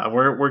 Yeah,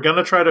 we're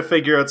gonna try to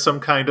figure out some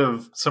kind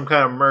of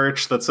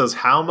merch that says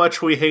how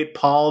much we hate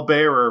Paul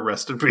Bearer,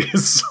 rest in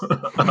peace,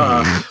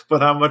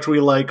 but how much we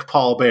like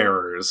Paul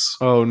Bearers.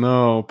 Oh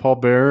no, Paul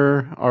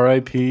Bearer,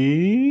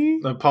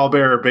 R.I.P. Paul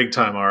Bearer, big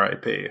time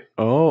R.I.P.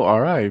 Oh,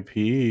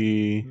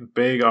 R.I.P.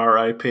 Big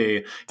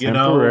R.I.P.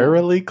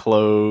 Temporarily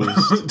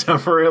closed.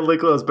 Temporarily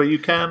closed, but you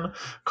can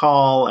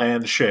call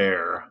and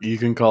share. You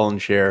can call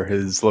and share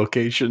his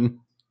location.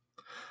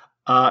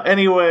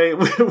 Anyway,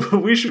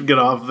 we should get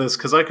off this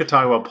because I could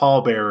talk about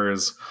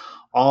pallbearers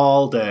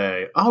all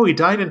day. Oh, he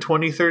died in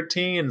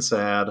 2013.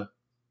 Sad.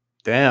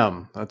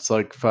 Damn, that's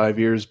like 5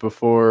 years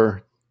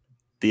before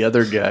the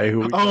other guy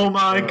who. Oh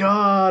my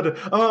god!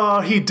 Oh,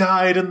 he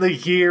died in the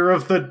year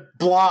of the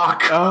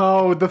block.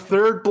 Oh, the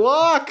third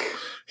block.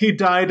 He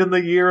died in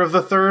the year of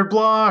the third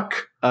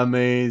block.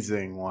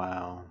 Amazing!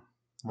 Wow.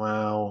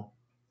 5'10",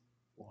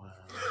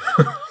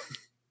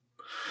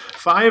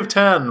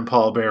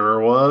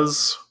 pallbearer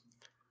was.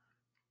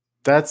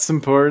 That's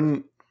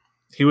important.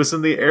 He was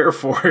in the Air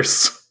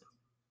Force.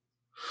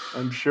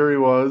 I'm sure he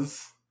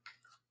was.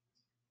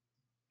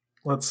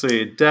 Let's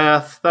see.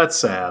 Death. That's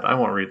sad. I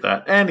won't read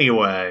that.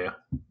 Anyway.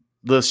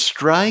 The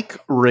strike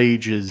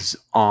rages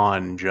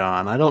on,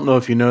 John. I don't know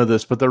if you know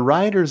this, but the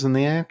writers and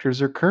the actors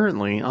are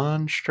currently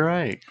on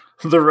strike.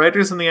 The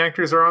writers and the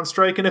actors are on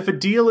strike, and if a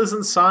deal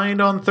isn't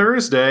signed on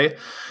Thursday,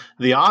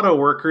 the auto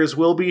workers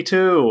will be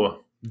too.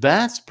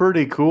 That's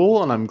pretty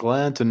cool, and I'm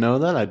glad to know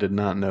that. I did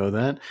not know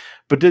that.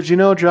 But did you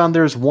know, John,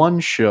 there's one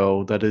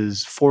show that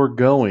is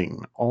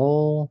foregoing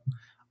all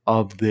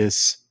of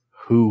this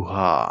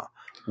hoo-ha.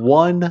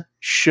 One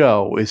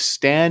show is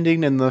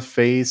standing in the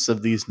face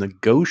of these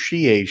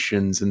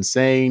negotiations and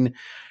saying,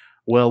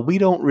 well, we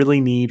don't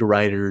really need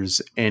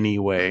writers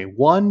anyway.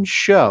 One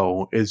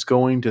show is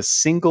going to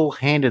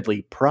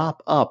single-handedly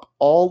prop up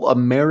all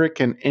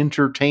American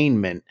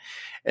entertainment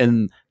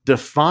and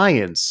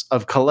defiance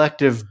of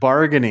collective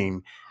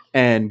bargaining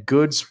and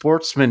good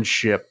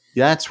sportsmanship.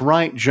 That's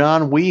right,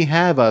 John. We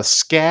have a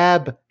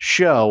scab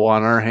show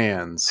on our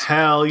hands.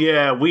 Hell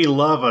yeah, we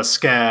love a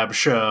scab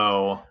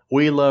show.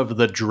 We love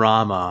the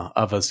drama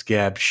of a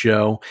scab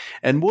show.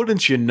 And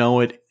wouldn't you know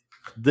it,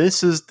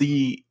 this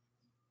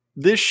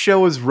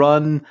show is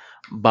run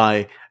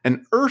by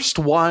an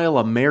erstwhile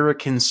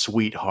American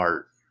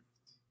sweetheart.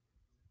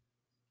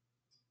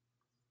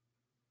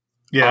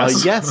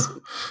 Yes. Yes,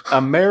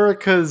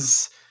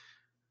 America's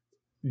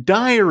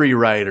diary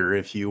writer,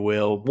 if you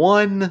will.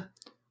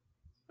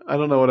 I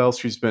don't know what else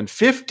she's been.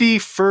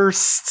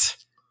 51st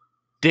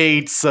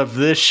dates of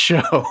this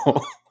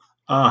show.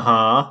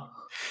 Uh-huh.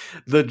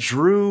 The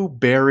Drew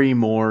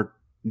Barrymore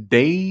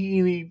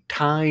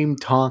daytime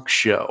talk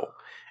show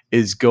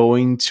is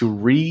going to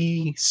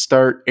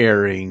restart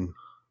airing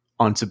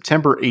on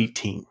September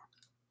 18th.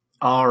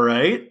 All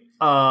right.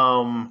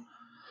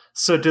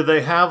 So do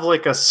they have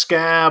like a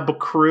scab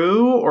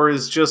crew, or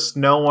is just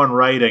no one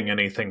writing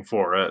anything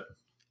for it?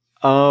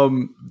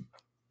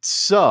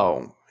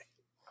 So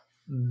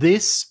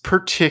this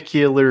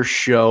particular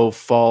show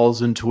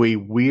falls into a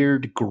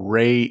weird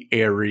gray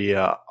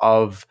area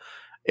of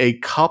a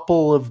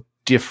couple of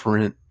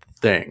different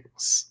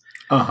things.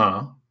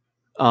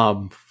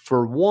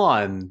 For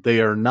one, they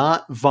are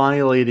not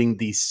violating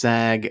the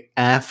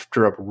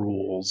SAG-AFTRA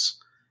rules,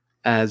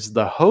 as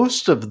the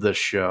host of the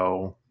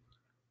show.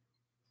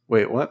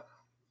 Wait, what?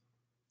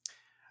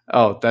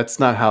 Oh, that's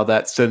not how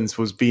that sentence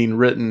was being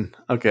written.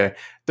 Okay.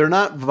 They're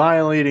not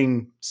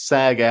violating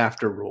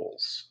SAG-AFTRA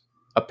rules,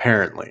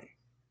 apparently.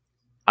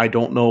 I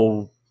don't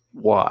know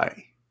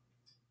why.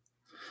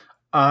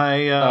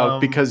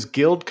 Because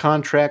guild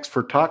contracts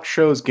for talk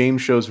shows, game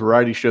shows,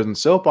 variety shows, and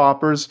soap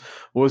operas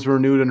was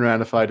renewed and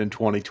ratified in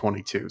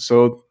 2022.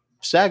 So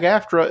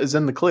SAG-AFTRA is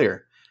in the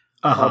clear.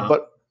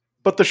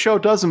 But the show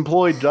does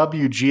employ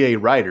WGA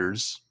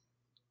writers.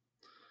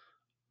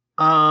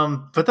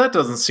 But that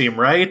doesn't seem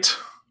right.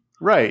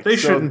 Right. They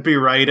shouldn't be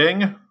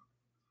writing.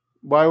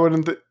 Why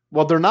wouldn't they?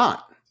 Well, they're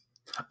not.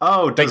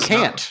 Oh, they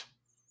can't.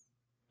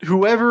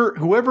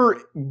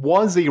 Whoever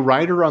was a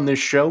writer on this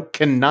show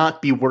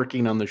cannot be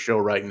working on the show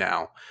right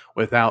now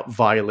without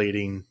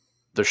violating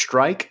the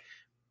strike,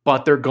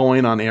 but they're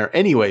going on air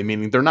anyway,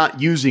 meaning they're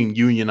not using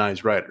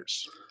unionized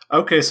writers.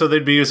 Okay, so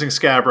they'd be using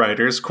scab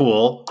writers.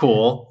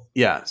 Cool.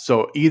 Yeah,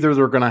 so either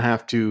they're going to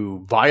have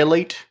to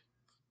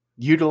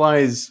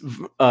utilize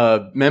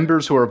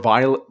members who are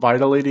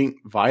violating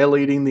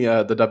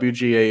the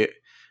WGA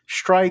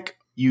strike,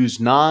 use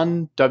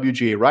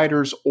non-WGA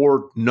writers,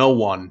 or no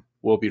one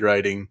will be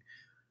writing.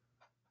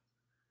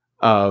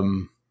 But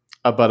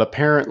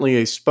apparently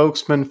a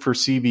spokesman for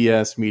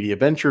CBS Media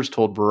Ventures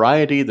told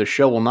Variety the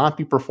show will not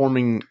be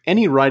performing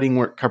any writing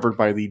work covered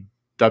by the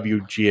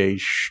WGA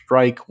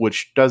strike,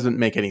 which doesn't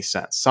make any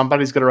sense.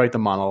 Somebody's going to write the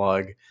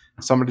monologue.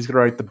 Somebody's going to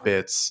write the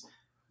bits.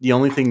 The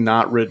only thing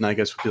not written, I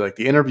guess, would be like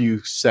the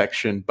interview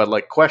section, but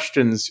like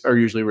questions are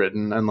usually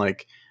written, and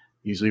like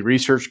usually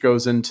research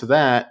goes into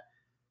that.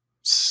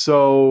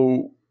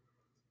 So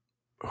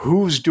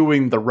who's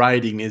doing the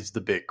writing is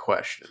the big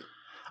question.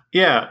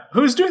 Yeah,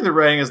 who's doing the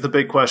writing is the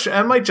big question.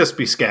 And it might just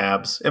be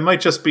scabs. It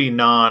might just be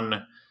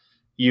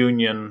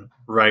non-union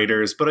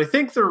writers. But I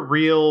think the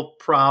real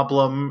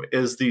problem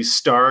is the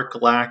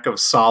stark lack of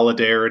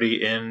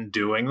solidarity in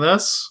doing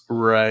this.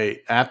 Right,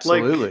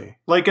 absolutely.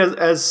 Like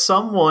as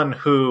someone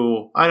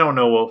who, I don't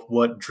know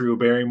what Drew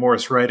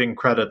Barrymore's writing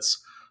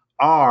credits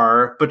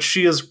are, but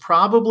she is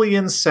probably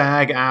in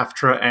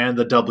SAG-AFTRA and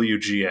the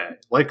WGA,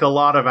 like a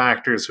lot of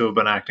actors who have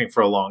been acting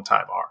for a long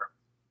time are.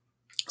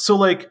 So,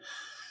 like,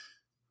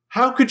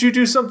 how could you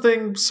do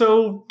something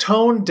so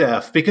tone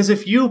deaf? Because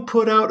if you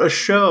put out a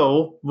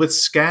show with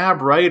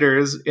scab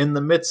writers in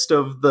the midst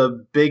of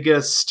the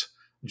biggest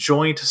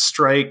joint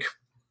strike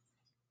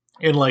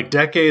in like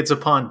decades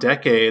upon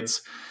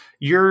decades,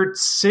 you're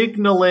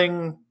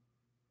signaling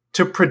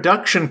to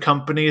production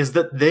companies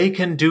that they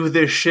can do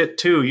this shit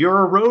too.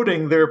 You're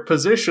eroding their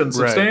position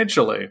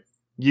substantially. Right.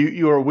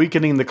 You are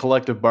weakening the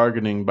collective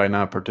bargaining by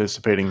not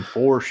participating,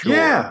 for sure.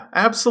 Yeah,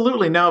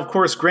 absolutely. Now, of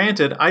course,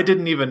 granted, I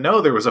didn't even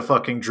know there was a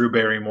fucking Drew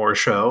Barrymore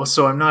show,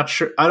 so I'm not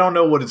sure. I don't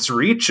know what its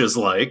reach is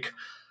like.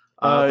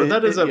 But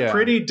that is a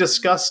pretty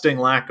disgusting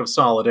lack of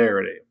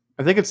solidarity.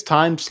 I think its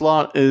time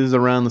slot is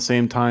around the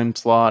same time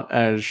slot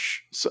as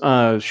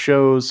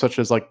shows such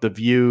as like The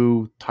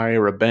View,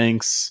 Tyra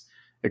Banks,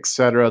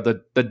 etc.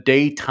 The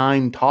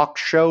daytime talk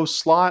show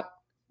slot.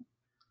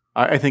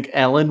 I think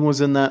Ellen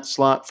was in that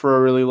slot for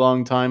a really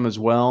long time as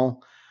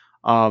well.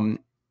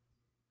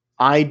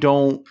 I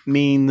don't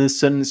mean this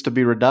sentence to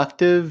be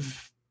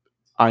reductive.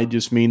 I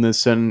just mean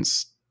this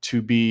sentence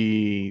to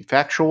be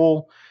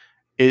factual.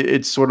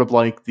 It's sort of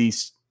like the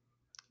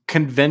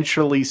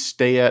conventionally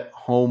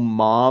stay-at-home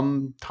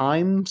mom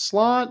time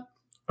slot.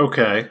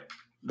 Okay.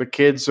 The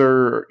kids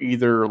are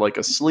either like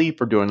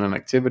asleep or doing an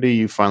activity.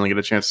 You finally get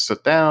a chance to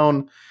sit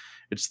down.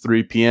 It's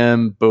 3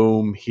 p.m.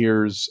 Boom,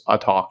 here's a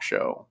talk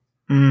show.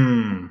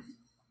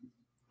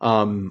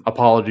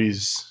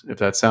 Apologies if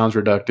that sounds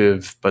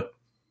reductive, but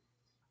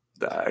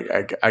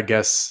I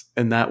guess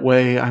in that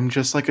way I'm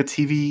just like a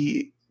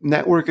TV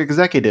network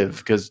executive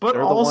because they're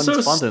the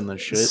ones funding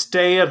this shit.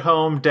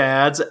 Stay-at-home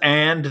dads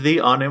and the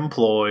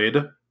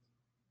unemployed.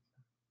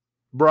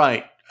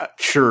 Right.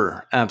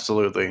 Sure.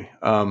 Absolutely.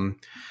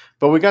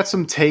 But we got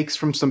some takes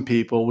from some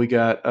people. We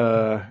got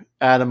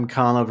Adam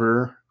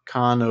Conover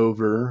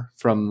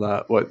from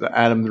the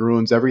Adam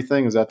Ruins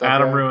Everything. Is that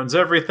Adam guy? Ruins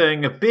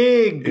Everything, a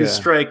big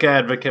strike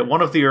advocate,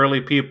 one of the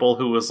early people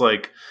who was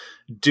like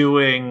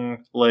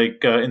doing like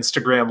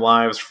Instagram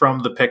lives from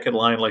the picket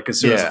line like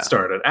as soon as it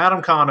started.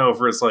 Adam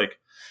Conover is like,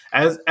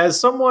 as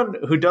someone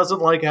who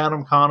doesn't like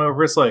Adam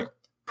Conover's like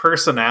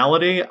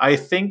personality, I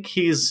think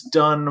he's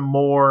done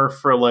more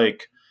for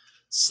like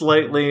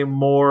slightly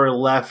more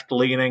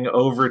left-leaning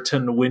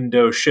Overton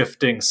window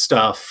shifting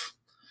stuff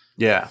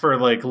Yeah. for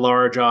like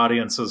large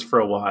audiences for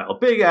a while.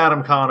 Big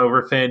Adam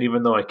Conover fan,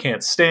 even though I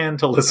can't stand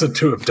to listen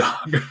to him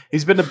talk.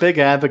 He's been a big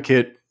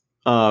advocate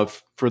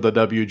for the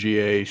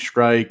WGA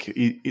strike.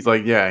 He's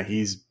like, yeah,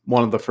 he's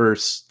one of the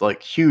first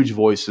like huge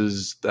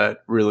voices that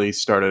really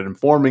started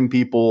informing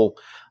people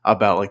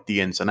about like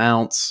the ins and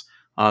outs.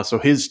 So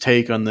his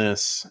take on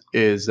this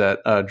is that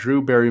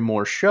Drew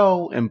Barrymore's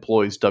show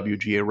employs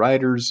WGA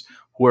writers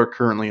who are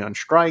currently on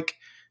strike.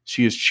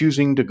 She is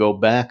choosing to go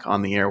back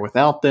on the air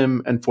without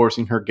them and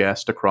forcing her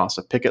guest to cross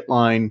a picket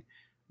line.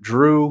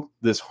 Drew,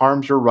 this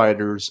harms your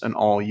writers and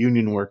all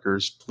union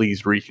workers.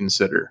 Please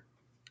reconsider.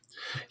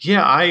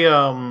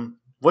 Yeah,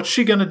 what's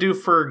she gonna do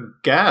for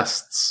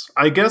guests?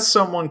 I guess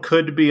someone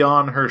could be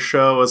on her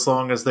show as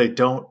long as they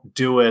don't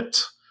do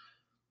it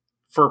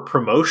for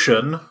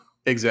promotion.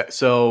 Exactly.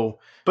 So,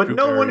 but Drew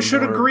no one Barrymore,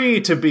 should agree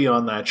to be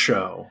on that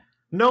show.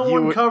 No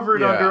one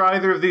covered under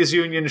either of these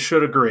unions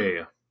should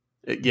agree.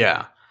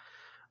 Yeah.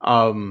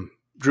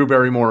 Drew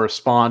Barrymore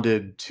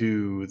responded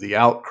to the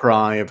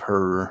outcry of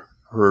her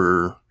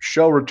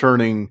show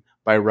returning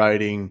by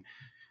writing,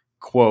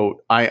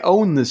 quote, "I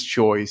own this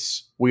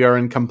choice. We are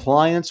in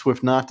compliance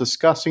with not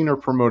discussing or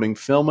promoting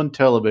film and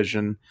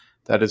television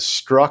that is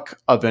struck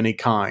of any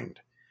kind.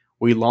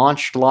 We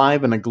launched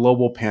live in a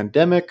global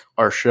pandemic.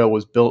 Our show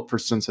was built for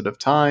sensitive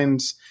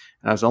times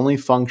and has only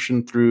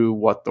functioned through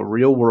what the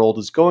real world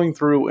is going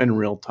through in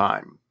real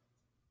time."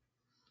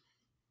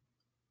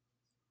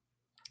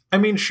 I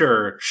mean,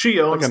 sure,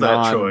 she owns like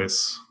that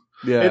choice.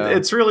 Yeah,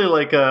 it's really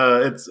like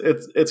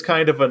it's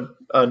kind of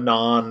a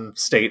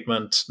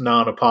non-statement,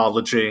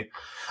 non-apology.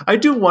 I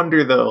do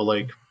wonder though,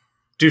 like,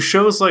 do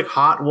shows like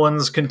Hot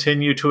Ones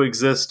continue to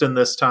exist in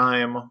this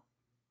time?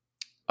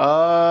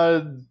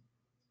 They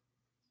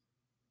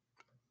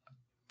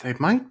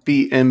might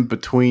be in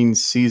between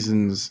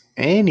seasons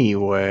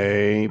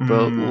anyway,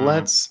 but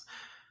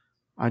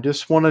I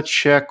just want to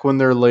check when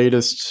their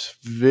latest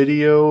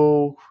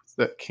video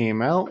that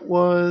came out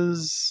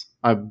was.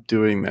 I'm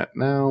doing that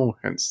now,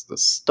 hence the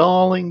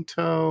stalling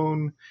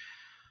tone.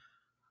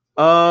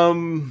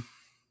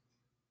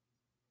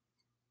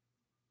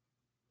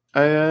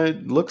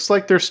 Looks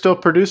like they're still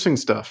producing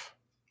stuff.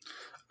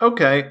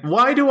 Okay,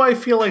 why do I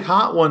feel like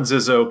Hot Ones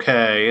is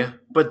okay,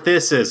 but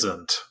this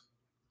isn't?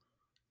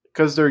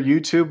 Because they're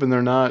YouTube and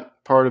they're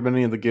not part of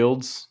any of the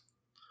guilds.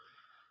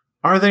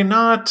 Are they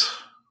not?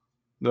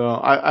 No,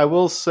 I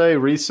will say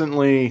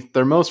recently,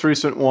 their most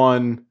recent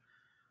one,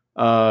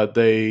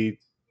 they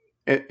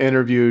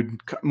interviewed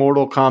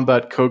Mortal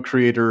Kombat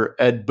co-creator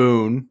Ed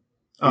Boon.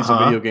 He's a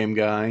video game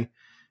guy.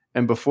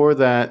 And before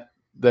that,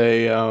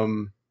 they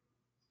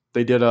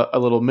did a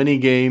little mini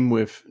game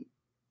with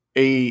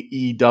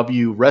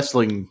AEW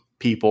wrestling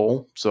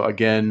people. So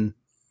again,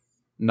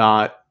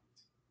 not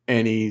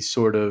any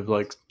sort of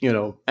like,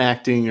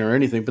 acting or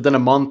anything. But then a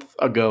month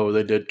ago,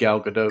 they did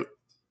Gal Gadot.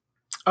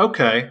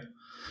 Okay.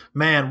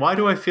 Man, why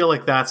do I feel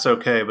like that's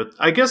okay? But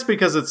I guess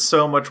because it's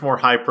so much more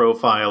high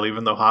profile,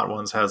 even though Hot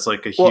Ones has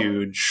like a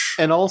huge...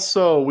 And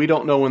also, we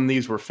don't know when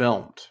these were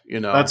filmed,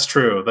 That's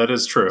true. That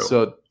is true.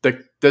 So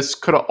this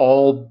could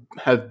all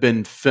have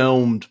been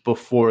filmed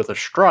before the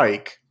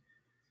strike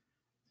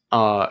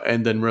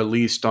and then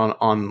released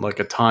on like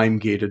a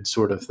time-gated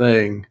sort of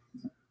thing.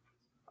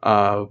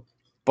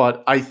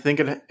 But I think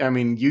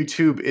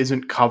YouTube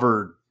isn't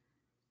covered.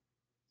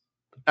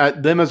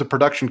 Them as a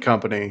production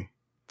company,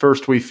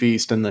 First We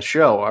Feast and the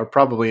show are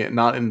probably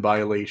not in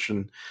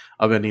violation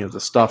of any of the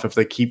stuff if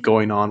they keep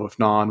going on with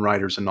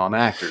non-writers and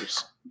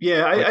non-actors.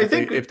 Yeah, I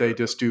think if they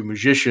just do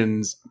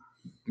musicians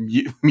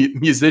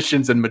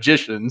and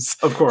magicians,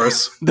 of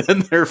course,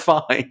 then they're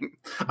fine.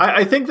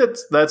 I think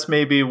that's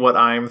maybe what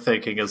I'm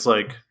thinking is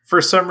like,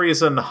 for some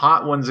reason,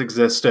 Hot Ones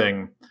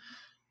existing,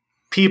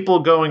 people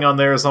going on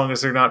there as long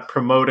as they're not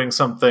promoting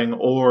something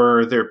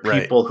or they're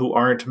people who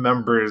aren't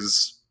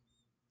members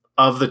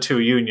of the two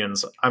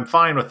unions, I'm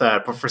fine with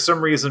that. But for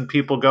some reason,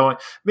 people going,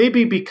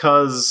 maybe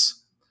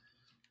because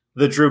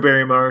the Drew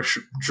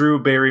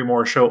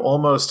Barrymore show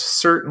almost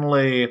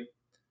certainly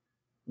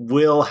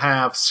will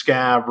have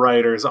scab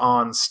writers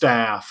on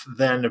staff,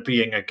 then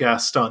being a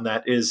guest on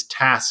that is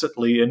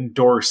tacitly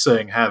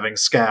endorsing having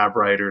scab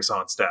writers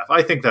on staff.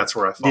 I think that's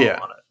where I fall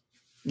on it.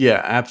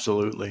 Yeah,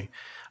 absolutely.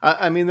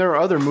 I mean, there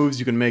are other moves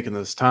you can make in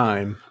this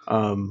time.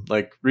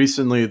 Like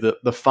recently,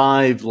 the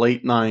 5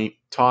 late night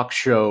talk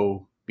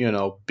show,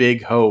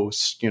 big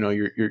hosts,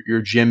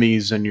 your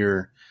Jimmys and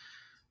your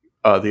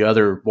the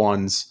other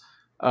ones,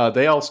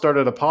 they all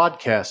started a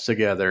podcast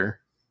together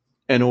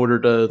in order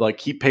to like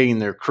keep paying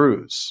their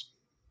crews.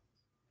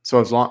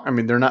 So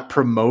they're not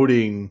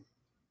promoting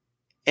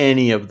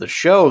any of the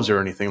shows or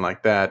anything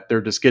like that.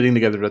 They're just getting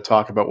together to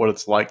talk about what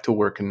it's like to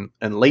work in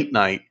late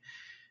night,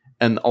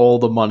 and all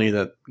the money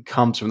that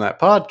comes from that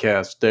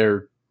podcast,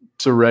 they're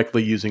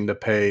directly using to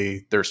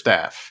pay their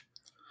staff.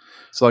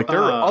 So like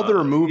there are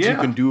other moves you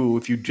can do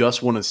if you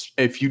just want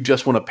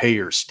to pay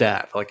your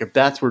staff. Like if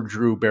that's where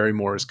Drew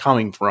Barrymore is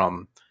coming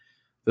from,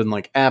 then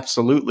like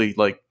absolutely,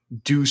 like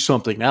do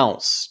something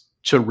else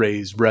to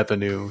raise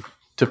revenue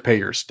to pay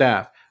your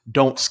staff.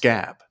 Don't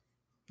scab.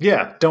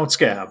 Yeah, don't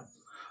scab.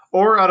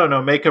 Or, I don't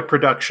know, make a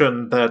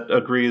production that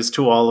agrees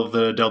to all of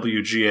the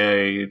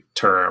WGA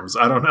terms.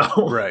 I don't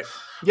know. Right.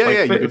 Yeah, like,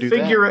 you could do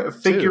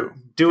that.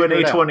 Do an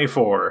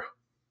A24.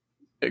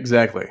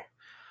 Exactly.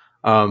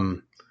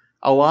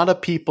 A lot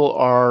of people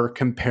are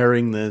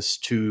comparing this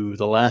to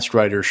the last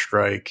writer's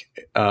strike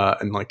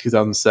in like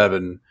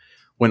 2007,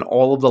 when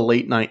all of the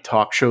late night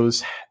talk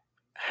shows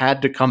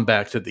had to come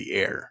back to the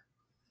air.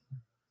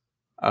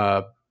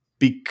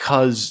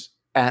 Because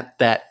at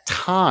that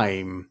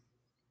time,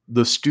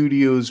 the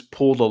studios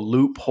pulled a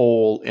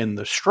loophole in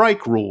the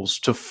strike rules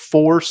to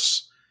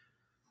force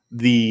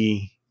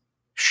the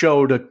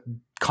show to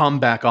come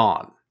back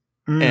on.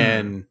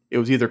 And it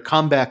was either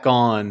come back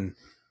on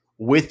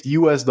with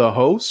you as the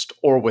host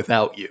or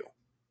without you.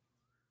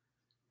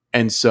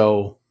 And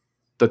so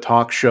the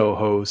talk show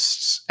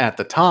hosts at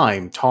the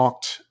time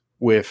talked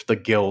with the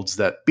guilds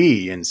that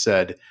be and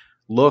said,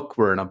 look,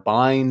 we're in a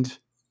bind.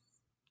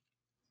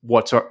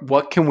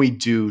 What can we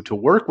do to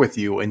work with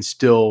you and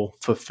still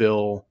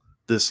fulfill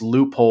this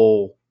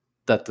loophole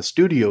that the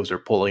studios are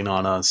pulling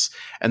on us?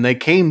 And they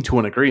came to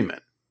an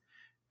agreement.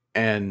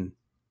 And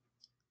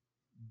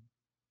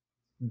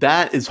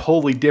that is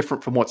wholly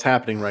different from what's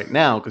happening right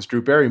now, because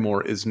Drew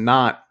Barrymore is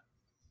not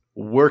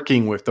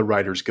working with the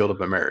Writers Guild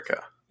of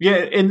America. Yeah,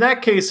 in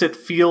that case, it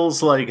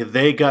feels like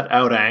they got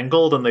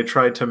out-angled and they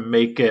tried to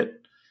make it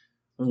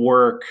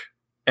work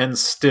and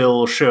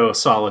still show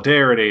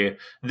solidarity.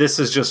 This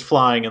is just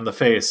flying in the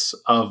face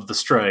of the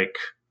strike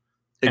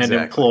and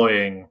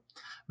employing.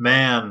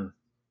 Man,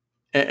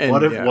 and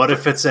what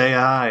if it's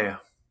AI?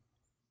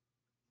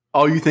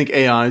 Oh, you think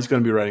AI is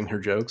going to be writing her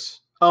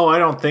jokes? Oh, I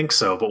don't think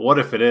so, but what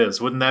if it is?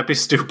 Wouldn't that be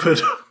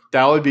stupid?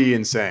 That would be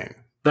insane.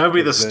 That would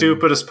be the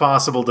stupidest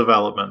possible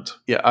development.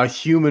 Yeah, a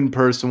human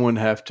person would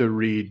have to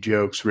read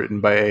jokes written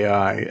by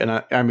AI.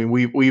 And I mean,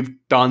 we've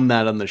done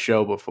that on the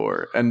show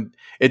before. And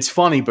it's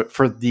funny, but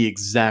for the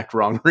exact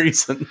wrong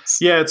reasons.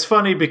 Yeah, it's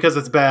funny because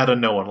it's bad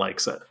and no one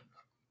likes it.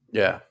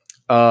 Yeah.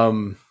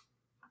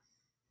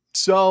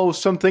 So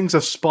some things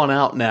have spun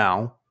out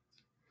now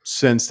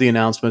since the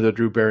announcement that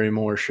Drew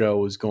Barrymore show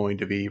was going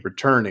to be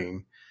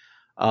returning.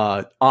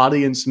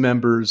 Audience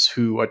members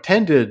who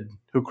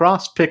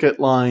crossed picket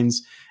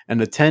lines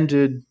and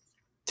attended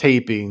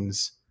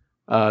tapings,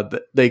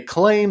 they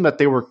claim that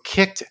they were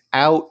kicked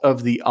out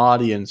of the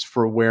audience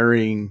for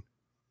wearing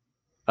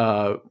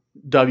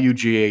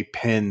WGA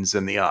pins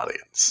in the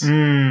audience.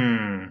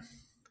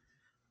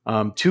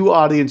 Two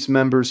audience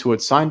members who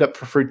had signed up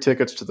for free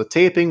tickets to the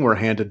taping were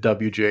handed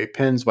WGA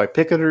pins by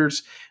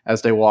picketers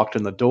as they walked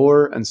in the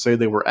door, and say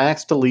they were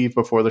asked to leave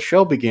before the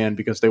show began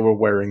because they were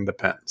wearing the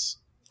pins.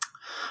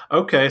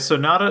 Okay, so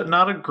not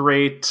a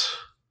great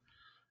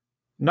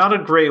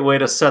way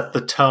to set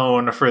the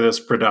tone for this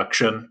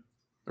production.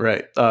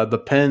 Right.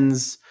 The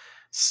pins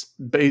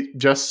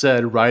just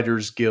said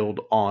Writers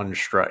Guild on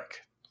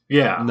strike.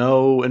 Yeah.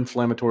 No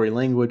inflammatory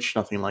language,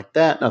 nothing like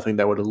that, nothing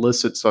that would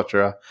elicit such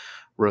a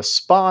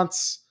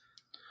response.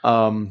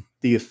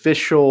 The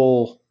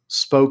official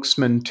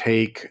spokesman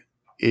take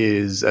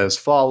is as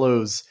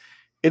follows.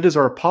 It is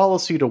our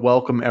policy to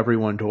welcome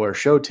everyone to our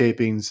show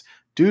tapings.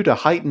 Due to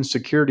heightened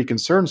security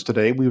concerns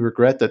today, we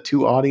regret that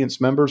two audience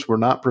members were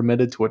not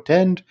permitted to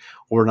attend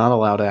or were not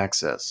allowed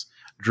access.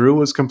 Drew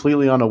was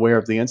completely unaware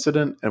of the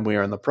incident, and we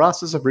are in the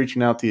process of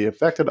reaching out to the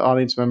affected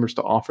audience members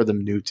to offer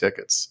them new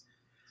tickets.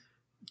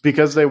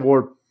 Because they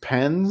wore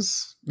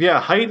pens? Yeah,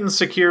 heightened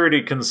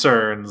security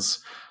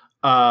concerns.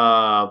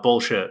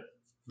 Bullshit.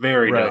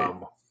 Very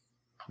dumb.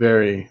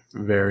 Very,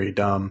 very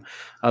dumb.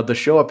 The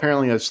show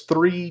apparently has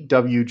 3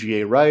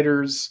 WGA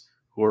writers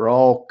who are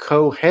all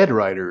co-head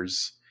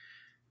writers.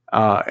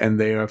 And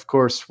they, of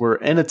course, were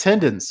in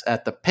attendance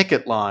at the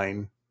picket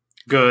line.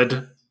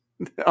 Good.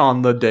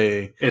 On the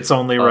day. It's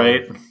only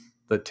right.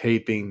 The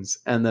tapings.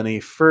 And then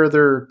a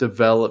further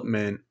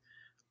development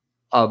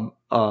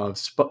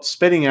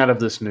spitting out of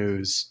this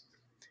news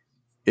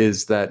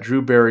is that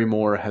Drew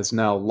Barrymore has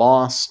now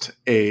lost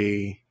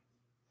a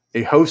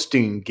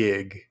hosting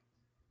gig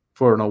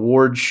for an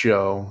awards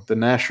show. The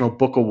National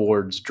Book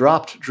Awards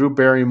dropped Drew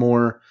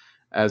Barrymore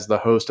as the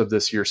host of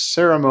this year's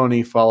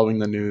ceremony following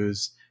the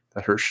news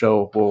that her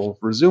show will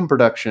resume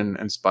production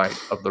in spite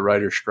of the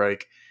writer's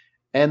strike.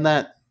 And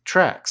that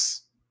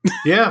tracks.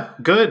 Yeah,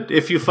 good.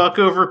 If you fuck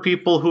over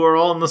people who are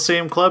all in the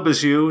same club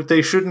as you,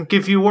 they shouldn't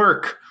give you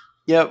work.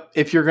 Yep.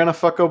 If you're going to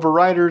fuck over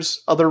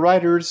writers, other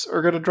writers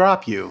are going to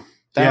drop you.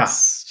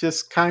 That's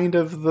just kind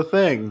of the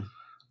thing.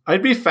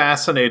 I'd be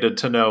fascinated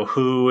to know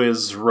who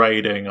is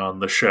writing on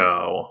the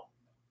show.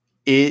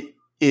 It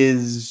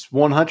is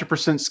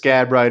 100%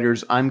 scab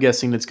writers. I'm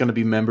guessing it's going to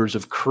be members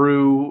of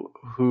crew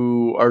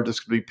who are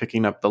just going to be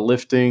picking up the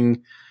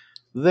lifting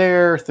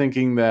there,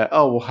 thinking that,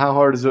 oh, well, how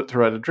hard is it to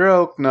write a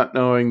joke? Not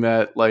knowing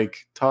that,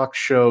 like, talk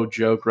show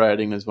joke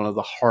writing is one of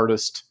the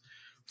hardest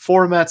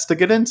formats to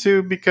get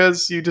into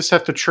because you just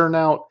have to churn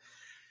out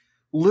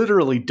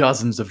literally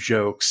dozens of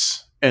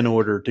jokes in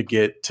order to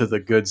get to the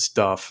good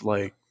stuff.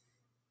 Like,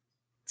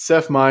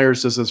 Seth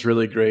Meyers does this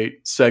really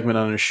great segment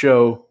on his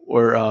show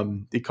where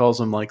he calls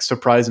them like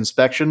surprise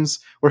inspections,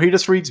 where he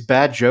just reads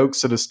bad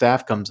jokes that his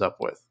staff comes up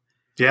with.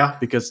 Yeah.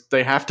 Because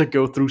they have to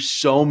go through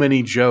so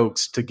many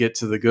jokes to get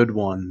to the good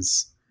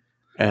ones.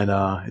 And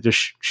it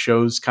just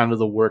shows kind of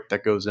the work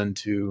that goes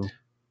into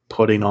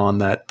putting on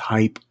that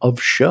type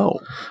of show.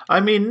 I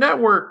mean,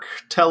 network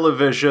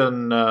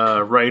television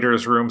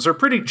writers' rooms are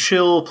pretty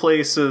chill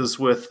places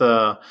with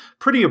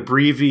pretty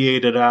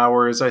abbreviated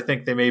hours. I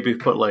think they maybe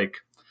put like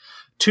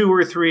 2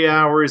 or 3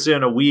 hours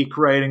in a week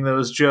writing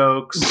those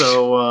jokes.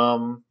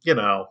 So,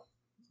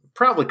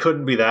 probably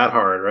couldn't be that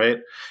hard, right?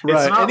 Right.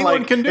 It's not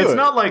Anyone like, can do it's it.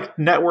 not like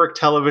network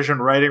television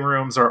writing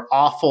rooms are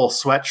awful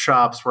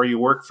sweatshops where you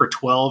work for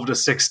 12 to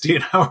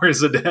 16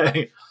 hours a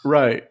day.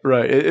 Right.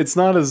 It's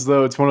not as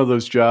though it's one of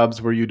those jobs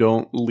where you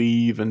don't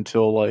leave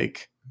until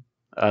like,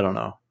 I don't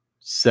know,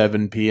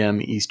 7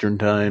 p.m. Eastern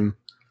time.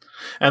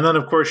 And then,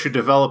 of course, you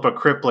develop a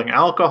crippling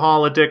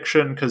alcohol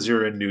addiction because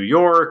you're in New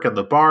York and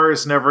the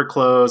bars never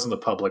close and the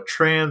public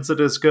transit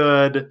is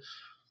good.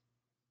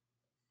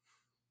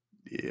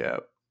 Yeah.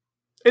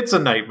 It's a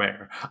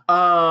nightmare.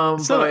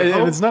 It's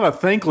not a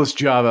thankless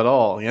job at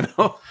all, you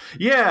know?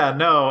 Yeah,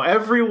 no.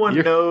 Everyone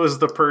knows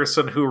the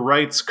person who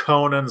writes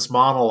Conan's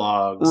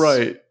monologues.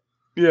 Right.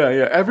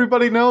 Yeah.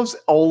 Everybody knows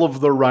all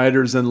of the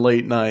writers in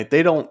Late Night.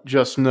 They don't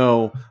just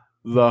know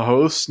the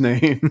host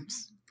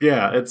names.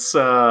 Yeah, it's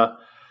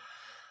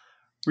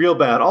real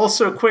bad.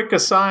 Also, quick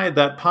aside,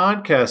 that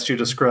podcast you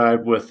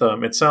described with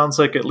them, it sounds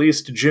like at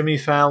least Jimmy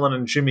Fallon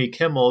and Jimmy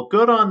Kimmel,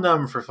 good on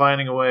them for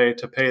finding a way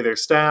to pay their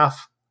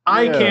staff.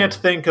 I can't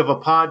think of a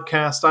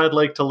podcast I'd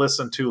like to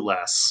listen to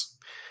less.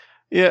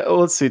 Yeah,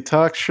 let's see.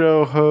 Talk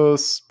show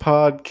hosts,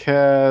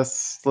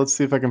 podcasts. Let's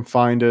see if I can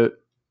find it.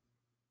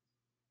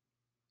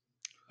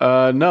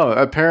 No,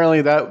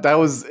 apparently that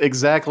was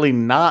exactly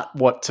not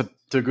what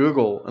to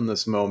Google in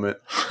this moment.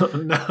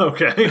 No,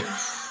 okay.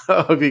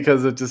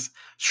 Because it just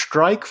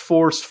Strike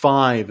Force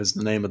 5 is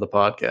the name of the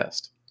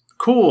podcast.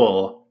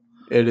 Cool.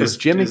 It is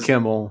Jimmy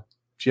Kimmel,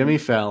 Jimmy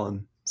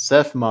Fallon,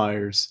 Seth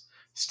Meyers,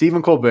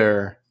 Stephen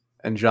Colbert,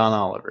 and John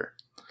Oliver.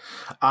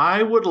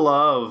 I would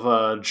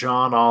love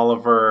John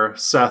Oliver,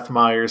 Seth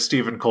Meyers,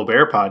 Stephen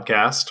Colbert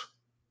podcast.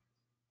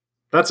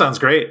 That sounds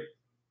great.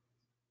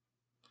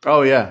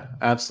 Oh, yeah,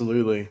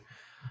 absolutely.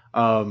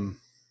 Some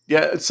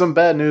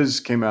bad news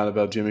came out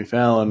about Jimmy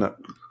Fallon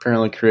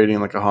apparently creating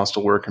like a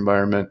hostile work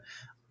environment.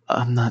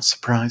 I'm not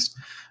surprised.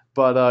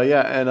 But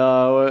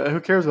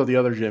who cares about the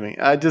other Jimmy?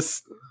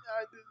 It's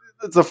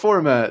a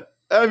format.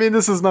 I mean,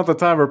 this is not the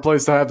time or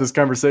place to have this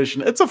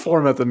conversation. It's a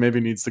format that maybe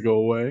needs to go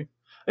away.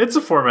 It's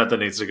a format that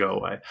needs to go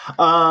away.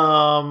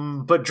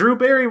 But Drew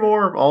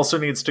Barrymore also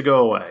needs to go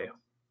away.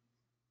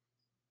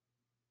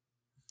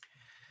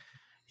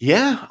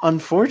 Yeah,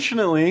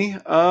 unfortunately,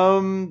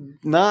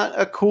 not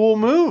a cool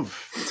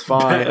move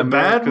by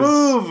bad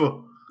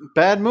move.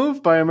 Bad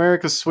move by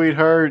America's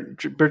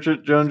sweetheart,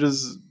 Bridget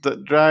Jones's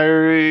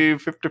Diary,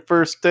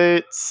 51st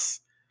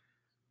Dates.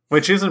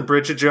 Wait, she's in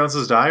Bridget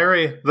Jones's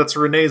Diary? That's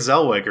Renee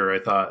Zellweger,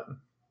 I thought.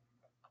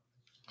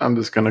 I'm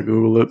just going to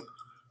Google it.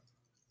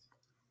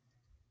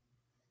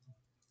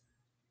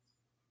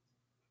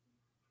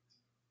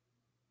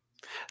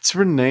 It's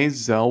Renee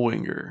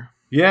Zellweger.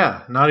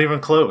 Yeah, not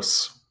even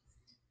close.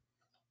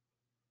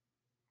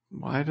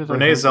 Why did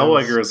Renee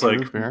Zellweger is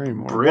like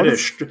Barrymore?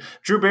 British.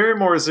 Drew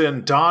Barrymore's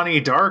in Donnie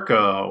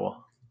Darko.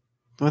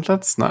 But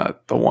that's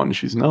not the one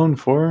she's known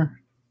for.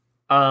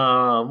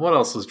 What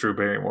else is Drew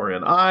Barrymore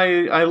in?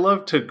 I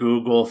love to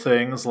Google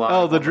things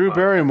like the Drew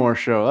Barrymore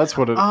show. That's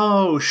what it is.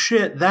 Oh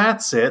shit,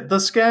 that's it.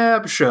 The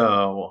Scab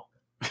Show.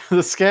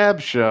 The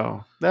Scab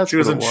Show. She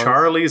was in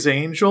Charlie's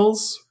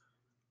Angels.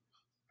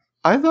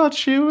 I thought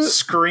she was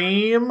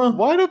Scream.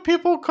 Why do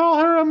people call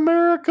her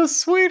America's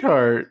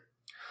sweetheart?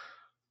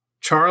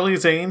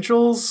 Charlie's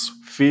Angels?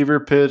 Fever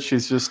Pitch,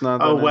 she's just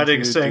not a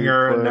wedding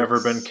singer, Never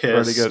Been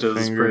Kissed. Freddie Got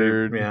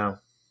Fingered. Yeah.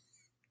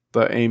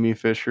 The Amy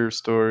Fisher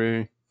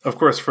story. Of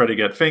course, Freddie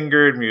Got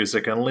Fingered,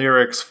 music and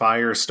lyrics,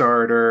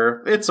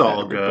 Firestarter. It's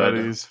all good.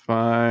 Everybody's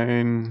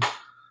fine.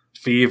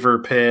 Fever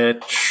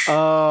Pitch.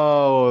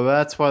 Oh,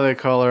 that's why they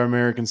call her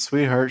American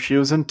Sweetheart. She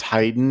was in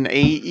Titan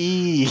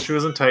AE. She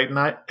was in Titan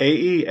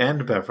AE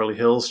and Beverly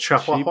Hills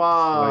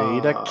Chihuahua.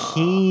 She played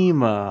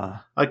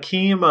Akima.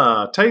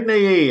 Akima. Titan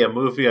AE, a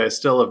movie I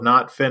still have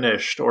not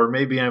finished. Or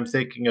maybe I'm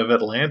thinking of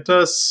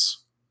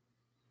Atlantis.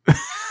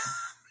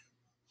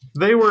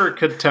 They were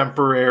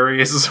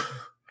contemporaries.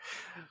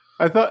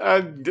 I thought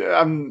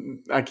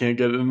I can't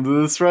get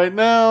into this right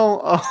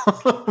now.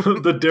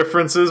 The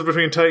differences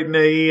between Titan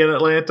AE and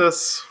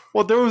Atlantis.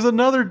 Well, there was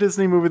another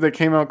Disney movie that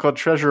came out called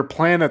Treasure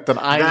Planet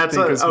that I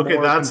think is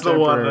more that's the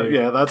one.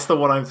 Yeah, that's the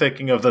one I'm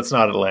thinking of. That's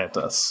not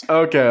Atlantis.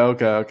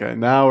 Okay.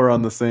 Now we're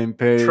on the same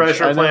page.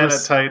 Treasure Planet,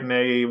 Titan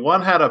AE.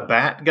 One had a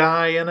bat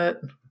guy in it.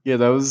 Yeah,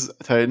 that was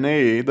Titan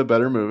AE, the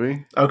better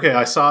movie. Okay,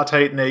 I saw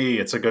Titan AE.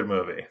 It's a good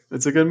movie.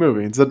 It's a good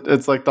movie.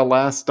 It's like the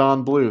last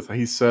Don Bluth.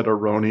 He said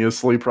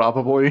erroneously,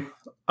 probably.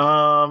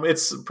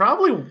 It's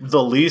probably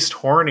the least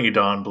horny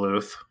Don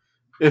Bluth.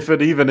 If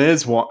it even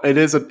is one,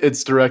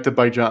 it's directed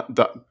by Don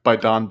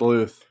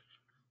Bluth.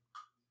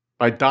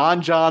 By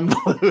Don John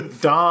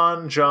Bluth.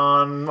 Don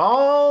John,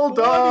 all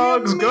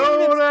dogs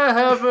go to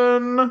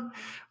heaven.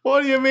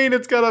 What do you mean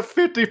it's got a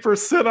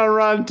 50% on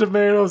Rotten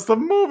Tomatoes? The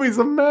movie's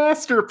a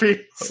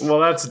masterpiece. Well,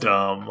 that's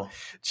dumb.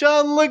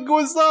 John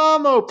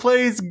Leguizamo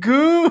plays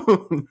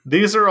Goon.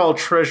 These are all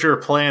Treasure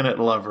Planet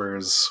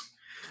lovers.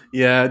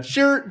 Yeah,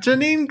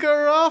 Janine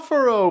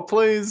Garofalo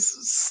plays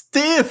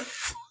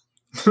Stiff.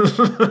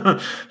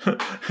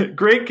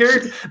 Great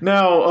character.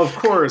 Now, of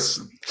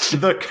course,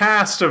 the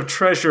cast of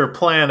Treasure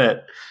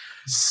Planet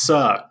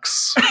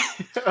sucks.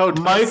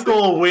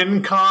 Michael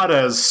Wincott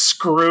as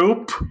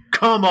Scroop?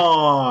 Come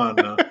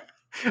on.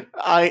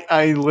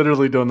 I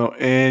literally don't know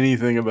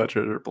anything about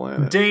Treasure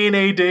Planet. Dane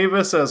A.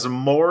 Davis as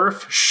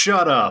Morph?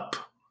 Shut up.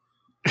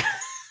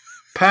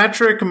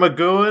 Patrick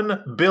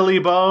McGowan, Billy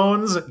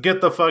Bones,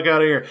 get the fuck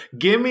out of here.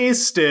 Gimme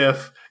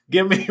Stiff,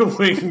 gimme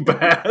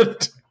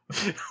Wingbat.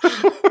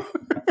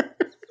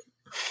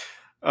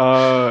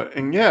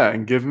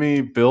 And give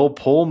me Bill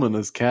Pullman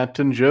as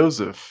Captain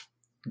Joseph.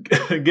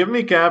 Give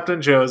me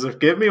Captain Joseph,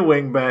 give me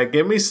Wingbat,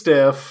 give me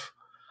Stiff.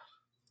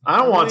 I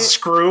don't want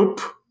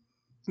Scroop.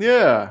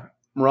 Yeah.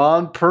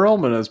 Ron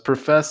Perlman as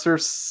Professor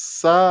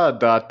Sa ...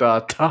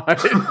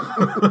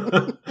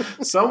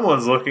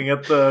 Someone's looking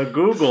at the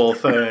Google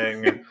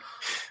thing.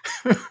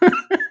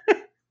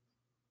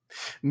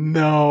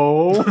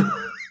 No.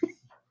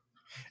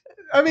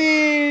 I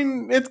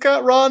mean, it's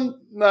got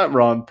not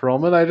Ron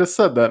Perlman, I just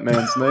said that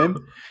man's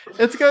name.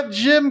 It's got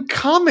Jim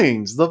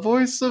Cummings, the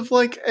voice of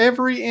like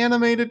every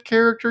animated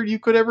character you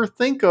could ever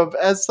think of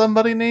as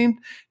somebody named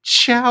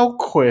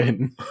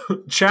Chowquin.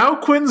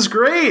 Chowquin's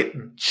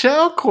great.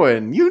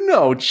 Chowquin, you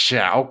know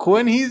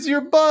Chowquin, he's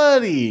your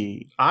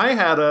buddy. I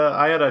had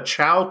a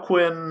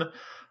Chowquin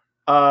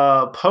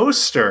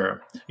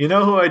poster. You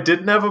know who I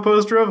didn't have a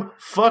poster of?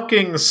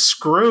 Fucking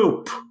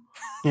Scroop.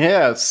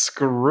 Yeah,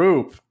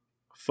 Scroop.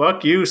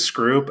 Fuck you,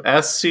 Scroop.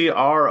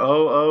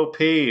 Scroop.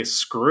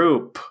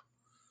 Scroop.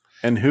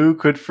 And who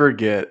could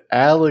forget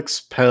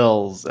Alex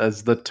Pells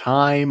as the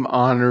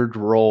time-honored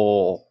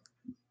role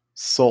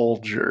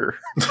soldier.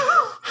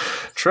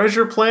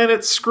 Treasure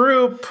Planet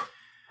Scroop.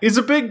 He's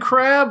a big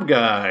crab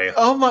guy.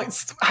 Oh my,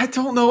 I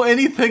don't know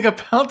anything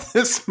about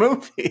this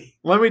movie.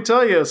 Let me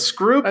tell you,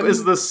 Scroop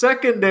is the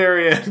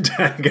secondary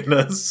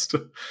antagonist.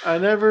 I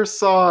never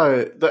saw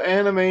it. The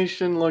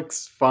animation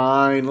looks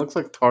fine. Looks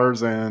like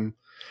Tarzan.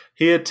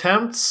 He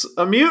attempts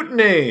a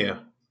mutiny.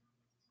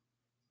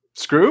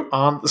 Scroop?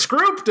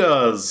 Scroop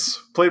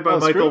does. Played by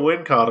Michael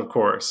Wincott, of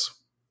course.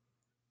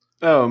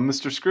 Oh,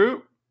 Mr.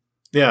 Scroop?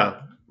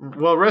 Yeah.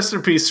 Well, rest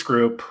in peace,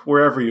 Scroop,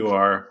 wherever you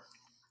are.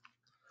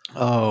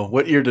 Oh,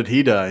 what year did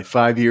he die?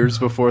 5 years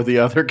before the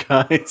other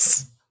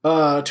guys?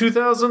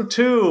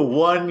 2002,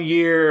 1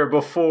 year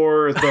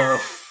before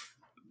the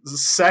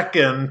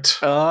second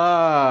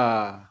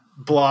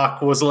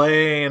block was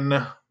laying.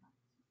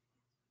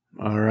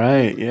 All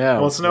right, yeah.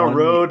 Well, it's now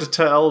Road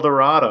to El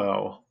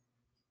Dorado.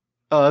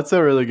 Oh, that's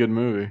a really good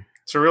movie.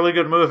 It's a really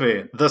good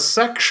movie. The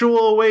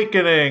sexual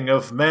awakening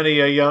of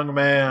many a young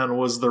man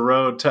was the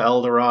road to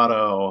El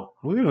Dorado.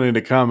 We don't need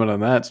to comment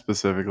on that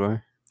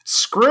specifically.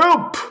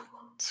 Scroop!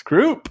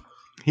 Scroop.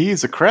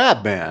 He's a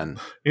crab man.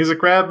 He's a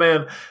crab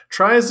man.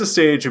 Tries to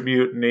stage a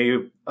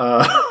mutiny.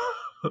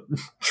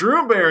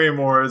 Drew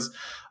Barrymore's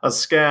a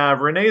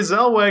scab. Renee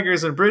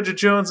Zellweger's in Bridget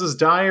Jones's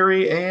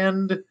Diary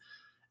and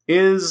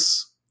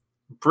is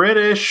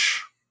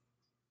British.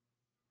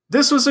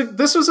 This was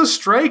a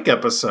strike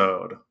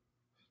episode.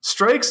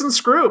 Strikes and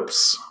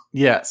Scroops.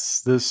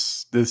 Yes,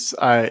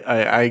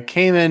 I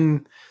came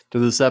in to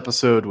this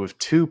episode with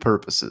two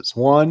purposes.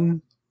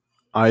 One,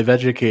 I've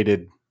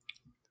educated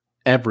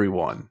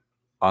everyone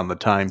on the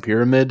time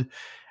pyramid,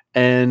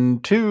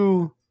 and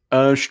two,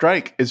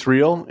 strike is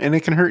real and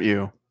it can hurt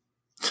you.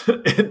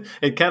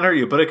 It can hurt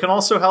you, but it can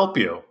also help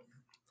you.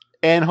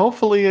 And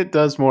hopefully it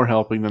does more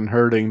helping than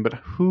hurting, but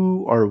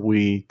who are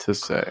we to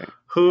say?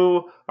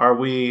 Who are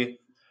we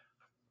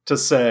to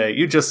say?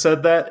 You just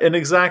said that in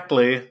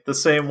exactly the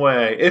same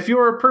way. If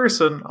you're a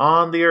person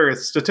on the earth,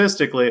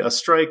 statistically, a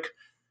strike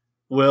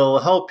will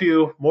help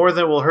you more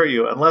than will hurt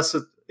you, unless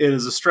it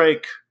is a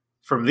strike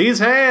from these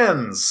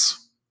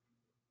hands.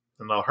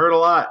 And they'll hurt a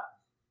lot.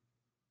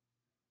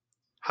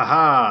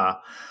 Haha.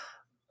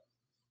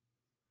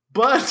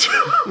 But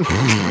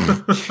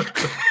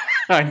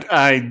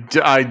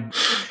I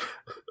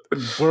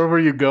where were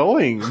you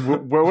going?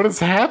 What is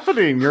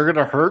happening? You're going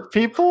to hurt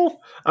people?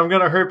 I'm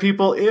going to hurt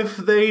people if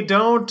they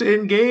don't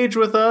engage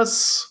with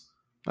us.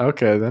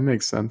 Okay, that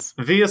makes sense.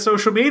 Via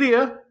social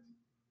media.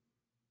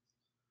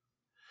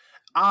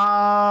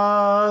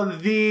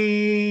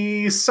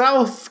 The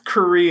South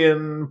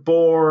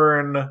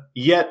Korean-born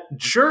yet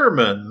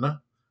German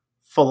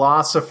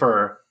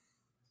philosopher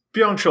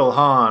Byung-Chul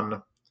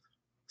Han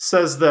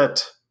says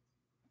that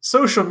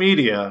social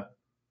media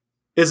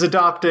is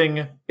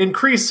adopting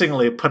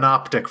increasingly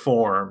panoptic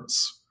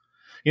forms.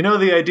 You know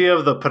the idea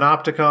of the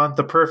panopticon?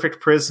 The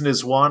perfect prison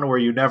is one where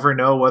you never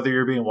know whether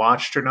you're being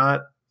watched or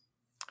not?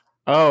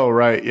 Oh,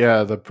 right.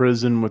 Yeah, the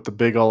prison with the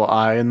big ol'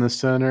 eye in the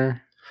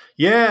center.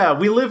 Yeah,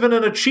 we live in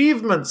an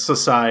achievement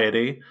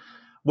society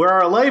where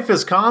our life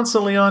is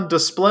constantly on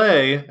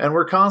display and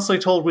we're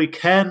constantly told we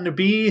can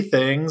be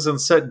things and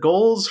set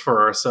goals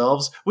for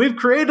ourselves. We've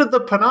created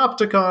the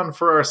panopticon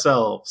for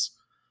ourselves.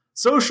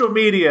 Social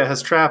media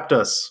has trapped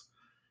us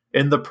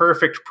in the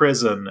perfect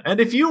prison.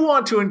 And if you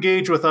want to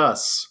engage with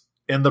us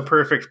in the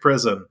perfect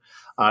prison,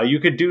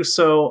 you could do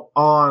so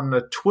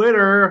on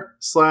Twitter/X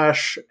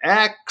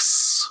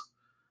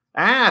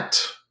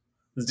at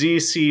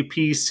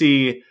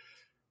ZCPCWHJ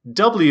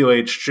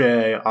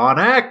on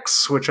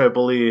X, which I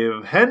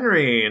believe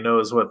Henry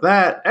knows what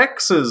that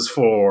X is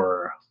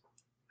for.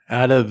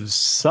 Out of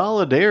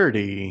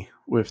solidarity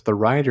with the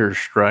writer's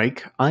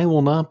strike, I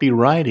will not be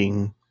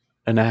writing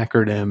an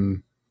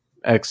acronym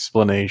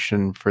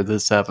explanation for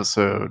this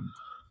episode.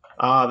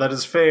 Ah, that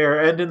is fair.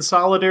 And in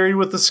solidarity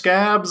with the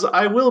scabs,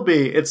 I will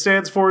be. It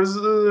stands for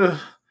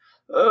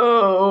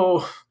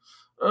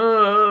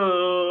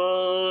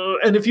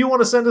and if you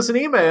want to send us an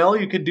email,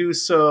 you could do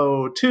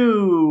so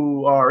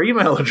to our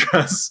email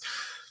address,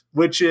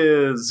 which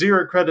is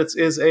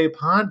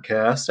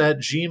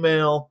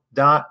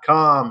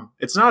zerocreditsisapodcast@gmail.com.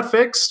 It's not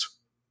fixed,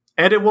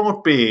 and it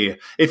won't be.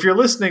 If you're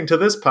listening to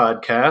this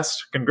podcast,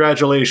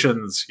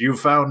 congratulations, you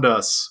found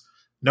us.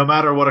 No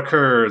matter what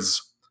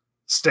occurs,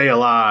 stay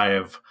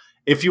alive.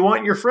 If you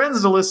want your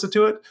friends to listen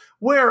to it,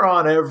 we're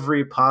on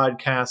every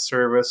podcast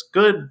service: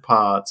 Good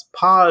Pods,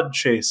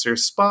 Podchaser,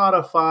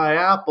 Spotify,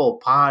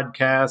 Apple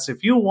Podcasts.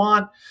 If you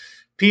want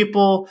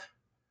people,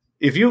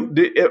 if you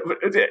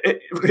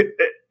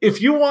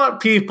want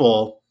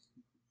people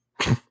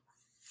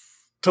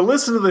to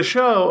listen to the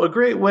show, a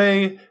great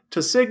way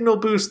to signal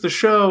boost the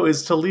show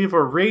is to leave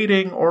a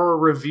rating or a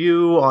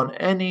review on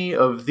any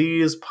of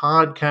these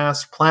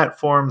podcast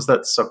platforms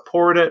that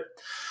support it.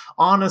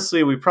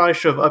 Honestly, we probably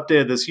should have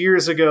updated this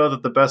years ago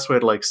that the best way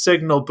to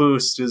signal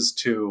boost is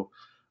to,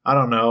 I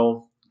don't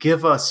know,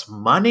 give us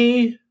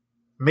money.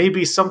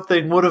 Maybe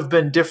something would have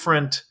been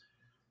different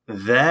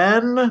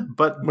then,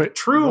 but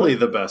truly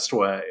the best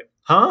way.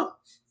 Huh?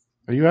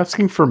 Are you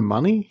asking for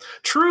money?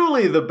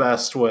 Truly the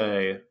best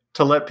way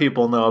to let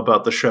people know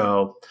about the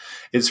show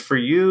is for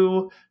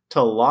you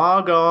to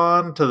log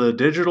on to the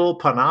digital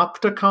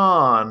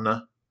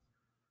panopticon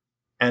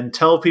and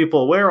tell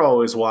people we're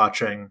always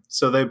watching,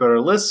 so they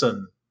better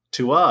listen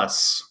to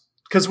us.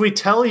 Because we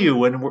tell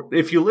you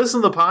if you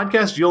listen to the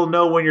podcast, you'll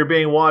know when you're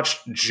being watched.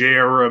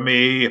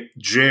 Jeremy.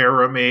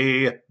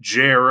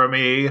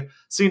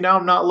 See, now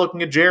I'm not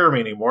looking at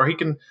Jeremy anymore. He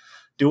can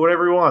do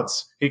whatever he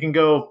wants. He can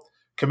go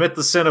commit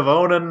the sin of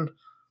Onan,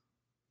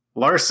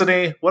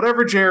 larceny,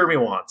 whatever Jeremy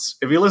wants.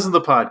 If you listen to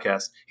the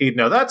podcast, he'd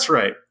know. That's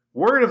right.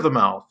 Word of the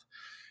mouth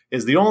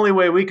is the only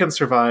way we can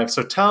survive.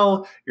 So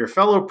tell your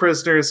fellow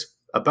prisoners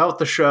about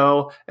the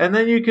show, and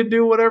then you can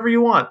do whatever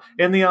you want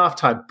in the off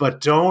time.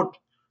 But don't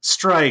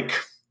strike.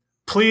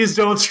 Please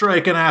don't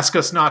strike and ask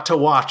us not to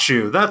watch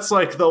you. That's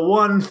the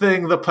one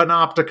thing the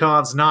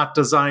Panopticon's not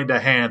designed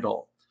to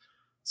handle.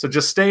 So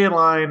just stay in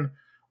line,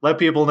 let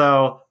people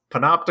know,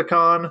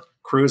 Panopticon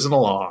cruising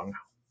along.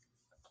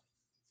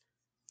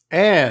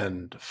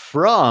 And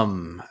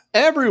from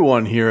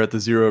everyone here at the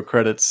Zero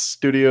Credits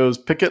Studios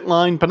Picket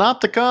Line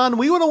Panopticon,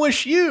 we want to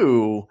wish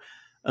you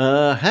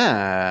a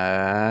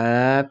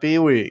happy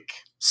week.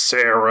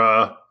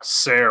 Sarah.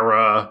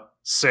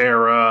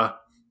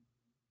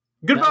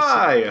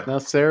 Goodbye. Now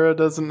Sarah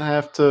doesn't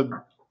have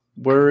to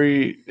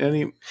worry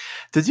any.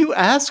 Did you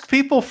ask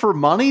people for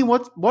money?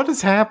 What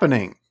is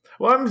happening?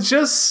 Well, I'm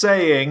just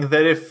saying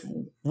that if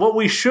what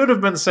we should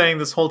have been saying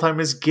this whole time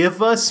is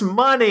give us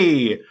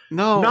money.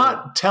 No.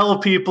 Not tell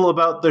people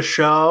about the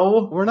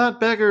show. We're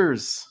not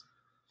beggars.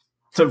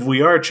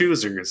 We are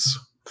choosers.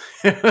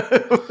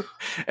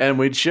 And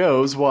we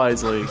chose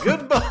wisely.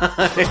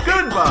 Goodbye.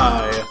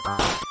 Goodbye.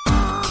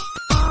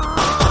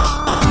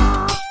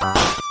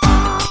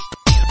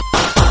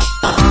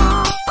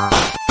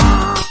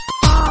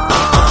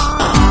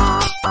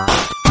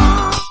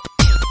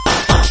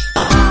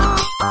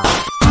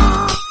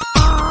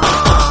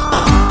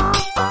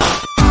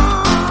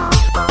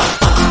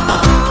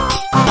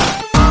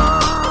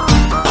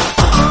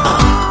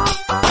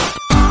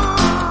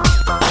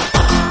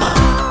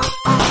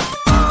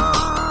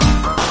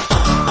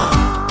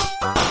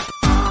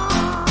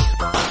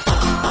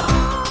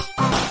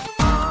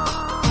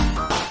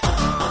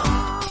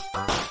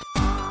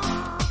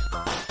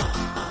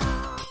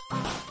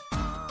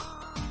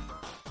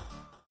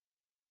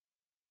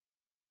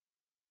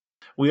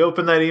 We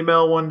open that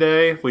email one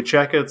day, we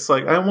check it, it's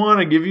I want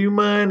to give you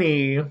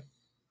money.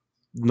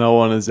 No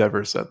one has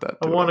ever said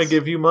that to I want to us.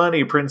 give you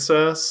money,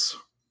 princess.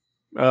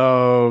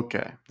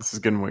 Okay. This is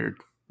getting weird.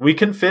 We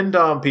can fin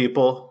dom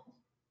people.